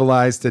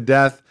 Civilized to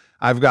Death.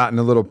 I've gotten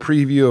a little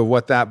preview of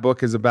what that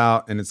book is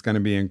about, and it's going to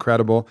be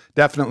incredible.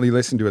 Definitely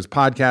listen to his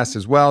podcast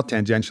as well,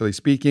 Tangentially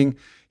Speaking.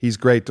 He's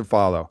great to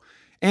follow.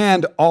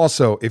 And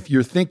also, if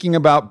you're thinking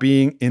about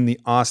being in the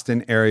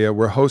Austin area,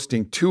 we're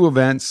hosting 2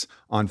 events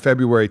on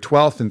February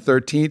 12th and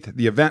 13th.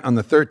 The event on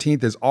the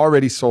 13th is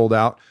already sold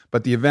out,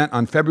 but the event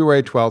on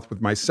February 12th with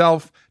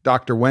myself,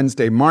 Dr.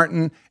 Wednesday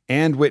Martin,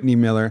 and Whitney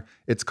Miller,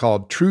 it's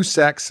called True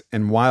Sex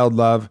and Wild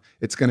Love.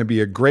 It's going to be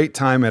a great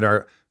time at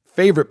our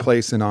favorite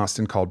place in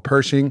Austin called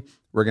Pershing.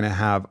 We're going to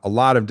have a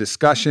lot of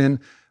discussion.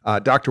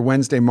 Dr.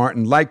 Wednesday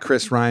Martin, like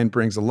Chris Ryan,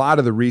 brings a lot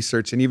of the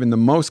research and even the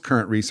most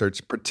current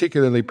research,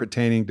 particularly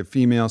pertaining to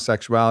female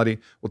sexuality.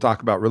 We'll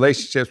talk about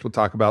relationships, we'll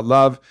talk about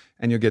love,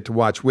 and you'll get to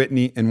watch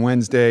Whitney and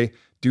Wednesday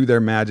do their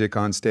magic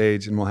on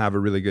stage, and we'll have a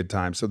really good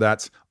time. So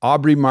that's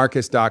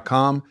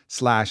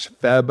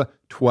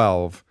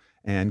aubreymarcus.com/Feb12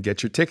 and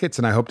get your tickets.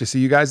 And I hope to see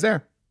you guys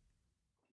there.